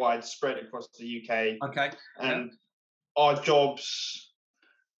very widespread across the UK. Okay. And our jobs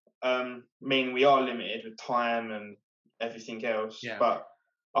mean we are limited with time and everything else. Yeah. But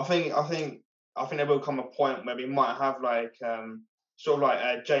I think there will come a point where we might have like sort of like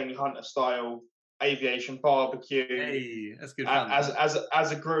a Jamie Hunter style aviation barbecue. Hey, that's good fun.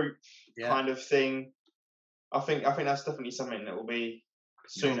 As a group kind of thing. I think that's definitely something that will be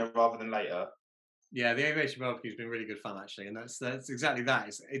sooner rather than later. Yeah, the aviation barbecue has been really good fun actually, and that's exactly that.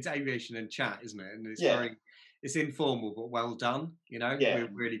 It's aviation and chat, isn't it? And it's it's informal but well done. We're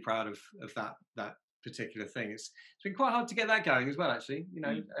really proud of that particular thing. It's been quite hard to get that going as well, actually.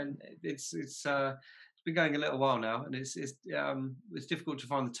 And it's been going a little while now, and it's difficult to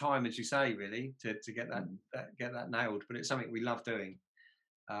find the time, as you say, really, to get that nailed. But it's something we love doing.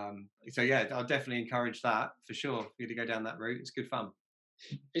 So yeah, I'll definitely encourage that for sure. For you to go down that route, it's good fun.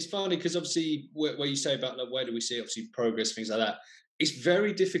 It's funny because obviously where you say about like, where do we see obviously progress, things like that. It's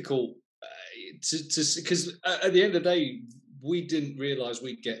very difficult to because at the end of the day, we didn't realise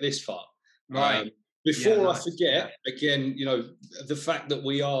we'd get this far. Right. Before I forget, again, the fact that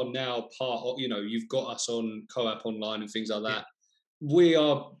we are now part of, you've got us on Co-op Online and things like that. We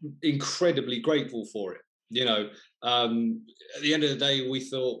are incredibly grateful for it. At the end of the day, we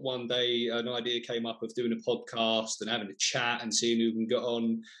thought one day an idea came up of doing a podcast and having a chat and seeing who can get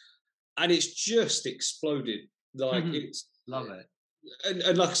on. And it's just exploded. Like love it.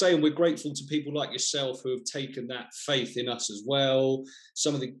 And like I say, we're grateful to people like yourself who have taken that faith in us as well.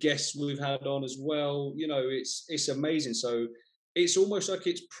 Some of the guests we've had on as well. It's amazing. So it's almost like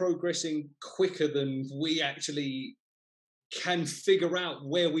it's progressing quicker than we actually can figure out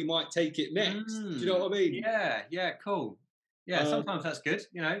where we might take it next. Do you know what I mean? Yeah, cool. Yeah, sometimes that's good.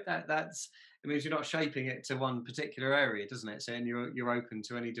 That's it means you're not shaping it to one particular area, doesn't it? So you're open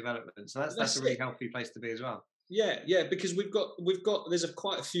to any development. So that's a really healthy place to be as well. Yeah, because we've got there's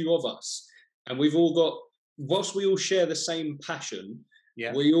quite a few of us, and we've all got, whilst we all share the same passion,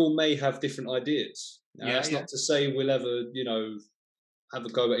 we all may have different ideas. Now, that's not to say we'll ever, have a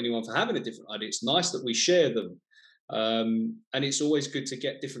go at anyone for having a different idea. It's nice that we share them. And it's always good to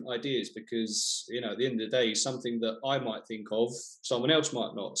get different ideas because, you know, at the end of the day, something that I might think of, someone else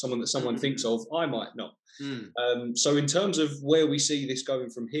might not. Someone thinks of, I might not. So in terms of where we see this going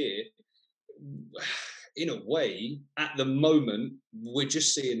from here, in a way, at the moment, we're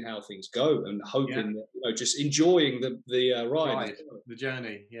just seeing how things go and hoping that, you know, just enjoying the ride. The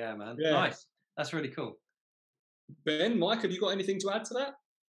journey. Yeah, man. Yeah. Nice. That's really cool. Ben, Mike, have you got anything to add to that?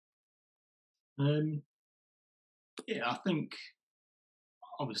 Yeah, I think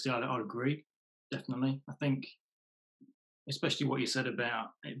obviously I'd agree, definitely. I think especially what you said about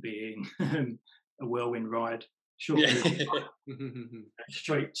it being a whirlwind ride, short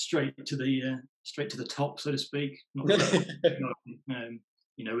straight to the top, so to speak. You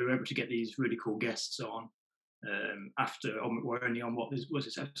know, we were able to get these really cool guests on after we're only on what was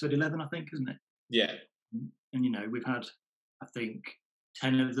it, episode 11, I think, isn't it? Yeah. And you know, we've had, I think,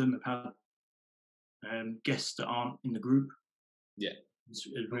 10 of them have had guests that aren't in the group. Yeah, it's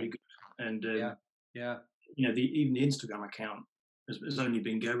really good. And yeah, you know, even the Instagram account has only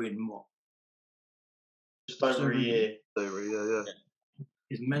been going just over a year. Yeah.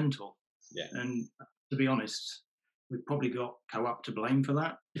 It's mental. Yeah, and to be honest, we've probably got Co-op to blame for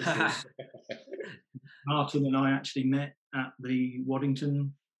that. Because Martin and I actually met at the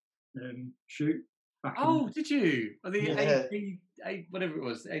Waddington shoot. Did you? Whatever it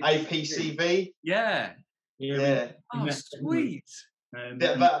was. APCV? Yeah. Oh, sweet.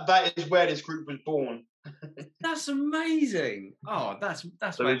 That is where this group was born. That's amazing. Oh, that's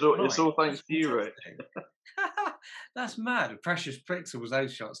so it's all thanks to you, Rick. That's mad. Precious Pixels,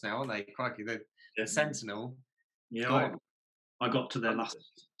 those shots now, aren't they? Crikey, the Sentinel. Yeah, I got to their last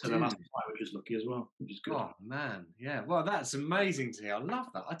fight, which was lucky as well, which is good. Oh man, yeah. Well, that's amazing to hear. I love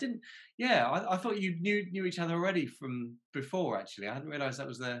that. I didn't. Yeah, I thought you knew each other already from before. Actually, I hadn't realised that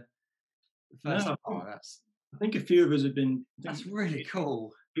was the first. No, I think a few of us had been. That's really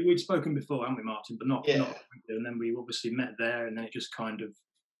cool. We'd spoken before, haven't we, Martin? But not. And then we obviously met there, and then it just kind of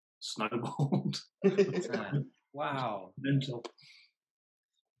snowballed. Wow. Mental.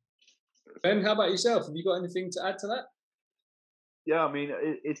 Ben, how about yourself? Have you got anything to add to that? Yeah, I mean,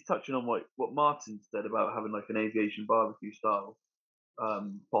 it's touching on what Martin said about having like an aviation barbecue style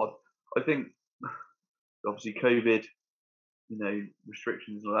pod. I think, obviously, COVID, you know,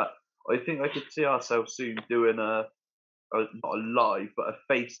 restrictions and all that. I think I could see ourselves soon doing not a live, but a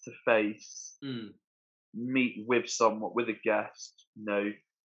face-to-face meet with a guest, you know,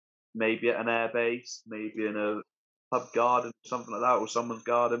 maybe at an airbase, maybe in a pub garden, something like that, or someone's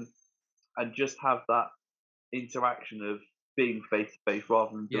garden, and just have that interaction of being face-to-face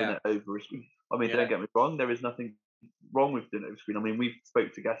rather than doing it over a screen. I mean, don't get me wrong, there is nothing wrong with doing it over screen. I mean, we've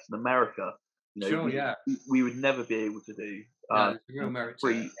spoke to guests in America, you know, we would never be able to do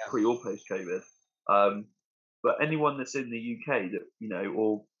pre or post-COVID. But anyone that's in the UK that, you know,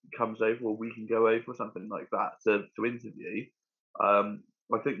 or comes over, or we can go over or something like that to interview,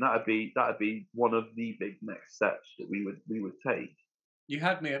 I think that'd be one of the big next steps that we would take. You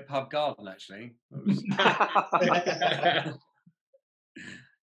had me at Pub Garden, actually. I'm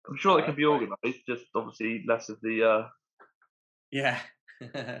sure it can be organised, just obviously less of the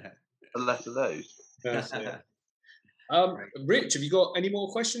less of those. Rich, have you got any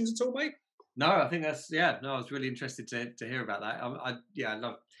more questions at all, mate? No, I think that's I was really interested to hear about that. I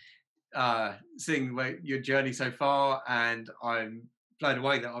love seeing your journey so far, and I'm blown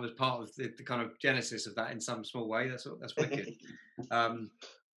away that I was part of the kind of genesis of that in some small way. That's wicked.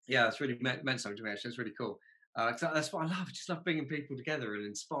 That's really meant something to me. Actually, it's really cool. That's what I love. I just love bringing people together and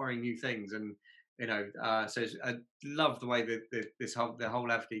inspiring new things. And you know, so I love the way that the whole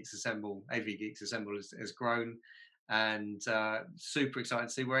AV Geeks Assemble has grown, and super excited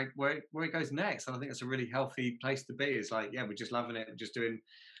to see where it goes next. And I think that's a really healthy place to be. It's like, we're just loving it, and just doing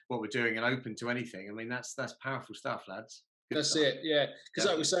what we're doing, and open to anything. I mean, that's powerful stuff, lads. That's it, yeah. Because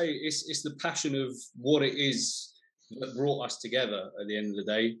like we say, it's the passion of what it is that brought us together at the end of the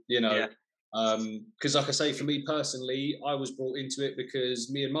day, you know. Because like I say, for me personally, I was brought into it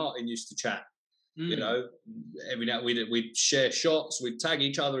because me and Martin used to chat. You know, every night we'd share shots, we'd tag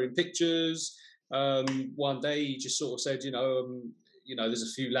each other in pictures. One day he just sort of said, you know, there's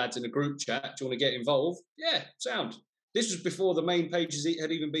a few lads in a group chat. Do you want to get involved? Yeah, sound. This was before the main pages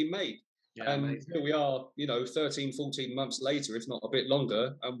had even been made. And here we are, you know, 13, 14 months later, if not a bit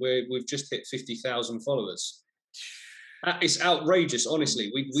longer, and we've just hit 50,000 followers. It's outrageous, honestly.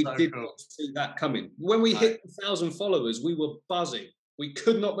 We did not see that coming. When we hit 1,000 followers, we were buzzing. We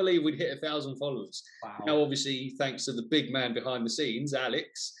could not believe we'd hit 1,000 followers. Wow. Now, obviously, thanks to the big man behind the scenes,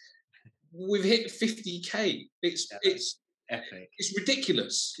 Alex, we've hit 50K. It's Epic. It's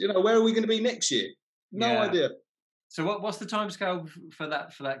ridiculous. Where are we going to be next year? No idea. So what's the timescale for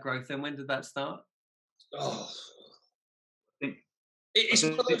that growth then? When did that start? Oh, it's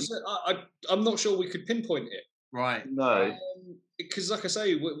one of those. I'm not sure we could pinpoint it. Right. No. Because, like I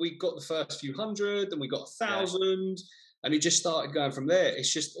say, we got the first few hundred, then we got 1,000, and it just started going from there.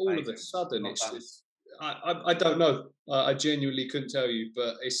 It's just all of a sudden, it's just. I don't know. I genuinely couldn't tell you,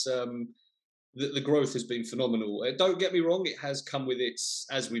 but it's the growth has been phenomenal. Don't get me wrong; it has come with its,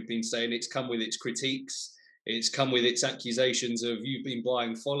 as we've been saying, it's come with its critiques. It's come with its accusations of you've been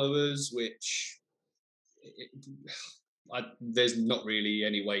buying followers, which. There's not really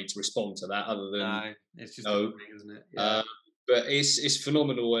any way to respond to that other than it's just annoying, isn't it? Yeah. But it's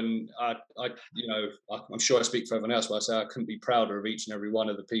phenomenal, and I'm sure I speak for everyone else when I say I couldn't be prouder of each and every one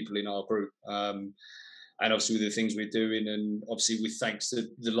of the people in our group, and obviously with the things we're doing, and obviously with thanks to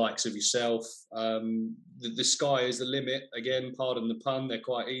the likes of yourself, the sky is the limit. Again, pardon the pun, they're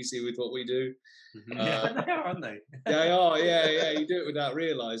quite easy with what we do. They are, aren't they? They are, yeah. You do it without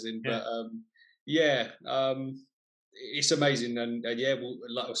realising, but it's amazing, and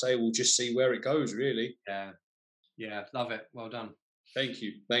like I say, we'll just see where it goes, really. Yeah, love it. Well done. Thank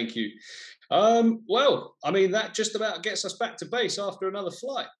you. Well, I mean, that just about gets us back to base after another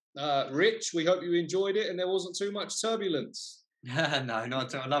flight. Rich, we hope you enjoyed it and there wasn't too much turbulence. No,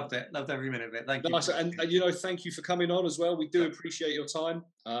 not at all. I loved it. Loved every minute of it. Thank you. Nice. And thank you for coming on as well. We do appreciate your time.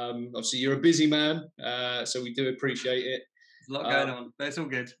 Obviously, you're a busy man, so we do appreciate it. There's a lot going on, but it's all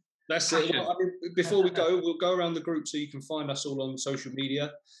good. That's it. Well, I mean, before we go, we'll go around the group so you can find us all on social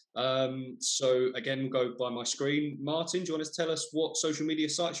media. So again, we'll go by my screen. Martin, do you want to tell us what social media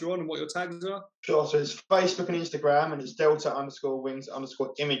sites you're on and what your tags are? Sure. So it's Facebook and Instagram, and it's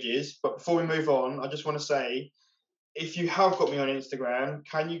Delta_wings_images. But before we move on, I just want to say, if you have got me on Instagram,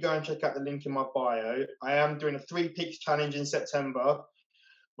 can you go and check out the link in my bio? I am doing a 3 Peaks challenge in September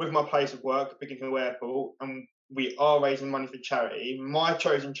with my place of work, Biggin Hill Airport, and we are raising money for charity. My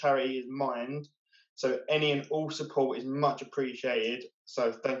chosen charity is Mind, so any and all support is much appreciated.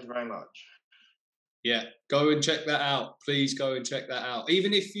 So thank you very much. Yeah, go and check that out. Please go and check that out.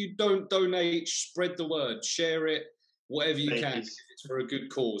 Even if you don't donate, spread the word, share it, whatever you can. If it's for a good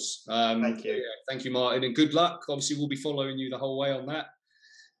cause. Thank you. Thank you, Martin, and good luck. Obviously, we'll be following you the whole way on that.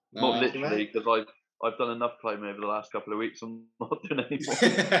 Not literally, because I've done enough climbing over the last couple of weeks. I'm not doing any more.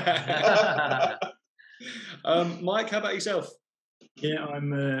 Mike, how about yourself? Yeah,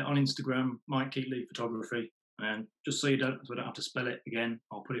 I'm on Instagram, Mike Keatley Photography, and just so I don't have to spell it again,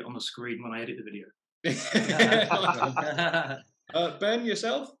 I'll put it on the screen when I edit the video. Ben,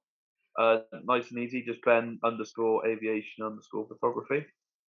 yourself? Nice and easy, just Ben_aviation_photography.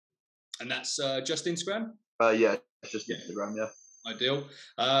 And that's just Instagram? Yeah, it's just Instagram, yeah. Ideal.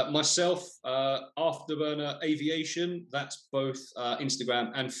 Myself, Afterburner Aviation, that's both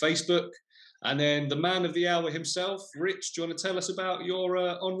Instagram and Facebook. And then the man of the hour himself, Rich, do you want to tell us about your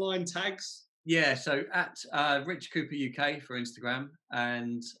online tags? Yeah, so at Rich Cooper UK for Instagram,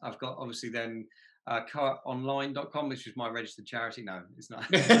 and I've got obviously then cooponline.com, which is my registered charity. No, it's not.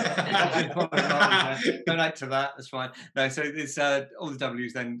 Donate to that, that's fine. No, so it's all the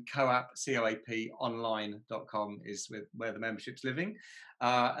W's, then cooponline.com is where the membership's living.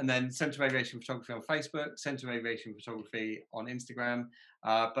 And then Centre of Aviation Photography on Facebook, Centre of Aviation Photography on Instagram.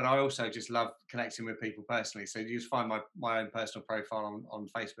 But I also just love connecting with people personally. So you just find my own personal profile on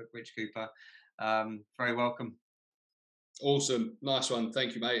Facebook, Rich Cooper. Very welcome. Awesome. Nice one.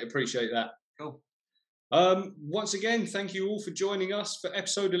 Thank you, mate. Appreciate that. Cool. Once again, thank you all for joining us for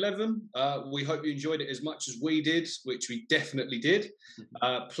episode 11. We hope you enjoyed it as much as we did, which we definitely did.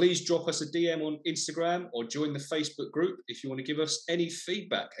 Please drop us a DM on Instagram or join the Facebook group if you want to give us any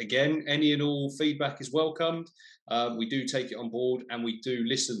feedback. Again, any and all feedback is welcomed. We do take it on board and we do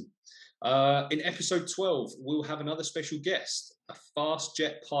listen. In episode 12, we'll have another special guest, a fast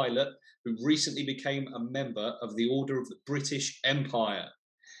jet pilot who recently became a member of the Order of the British Empire.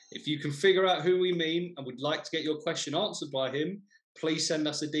 If you can figure out who we mean and would like to get your question answered by him, please send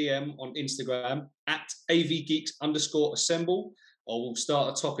us a DM on Instagram at avgeeks_assemble, or we'll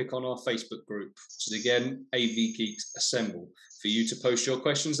start a topic on our Facebook group, which is again, AV-Geeks Assemble, for you to post your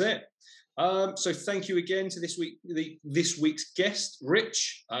questions there. So thank you again to this week's guest,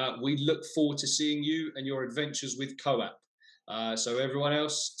 Rich. We look forward to seeing you and your adventures with COAP. So everyone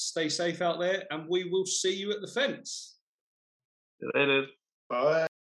else, stay safe out there, and we will see you at the fence. Later. Bye.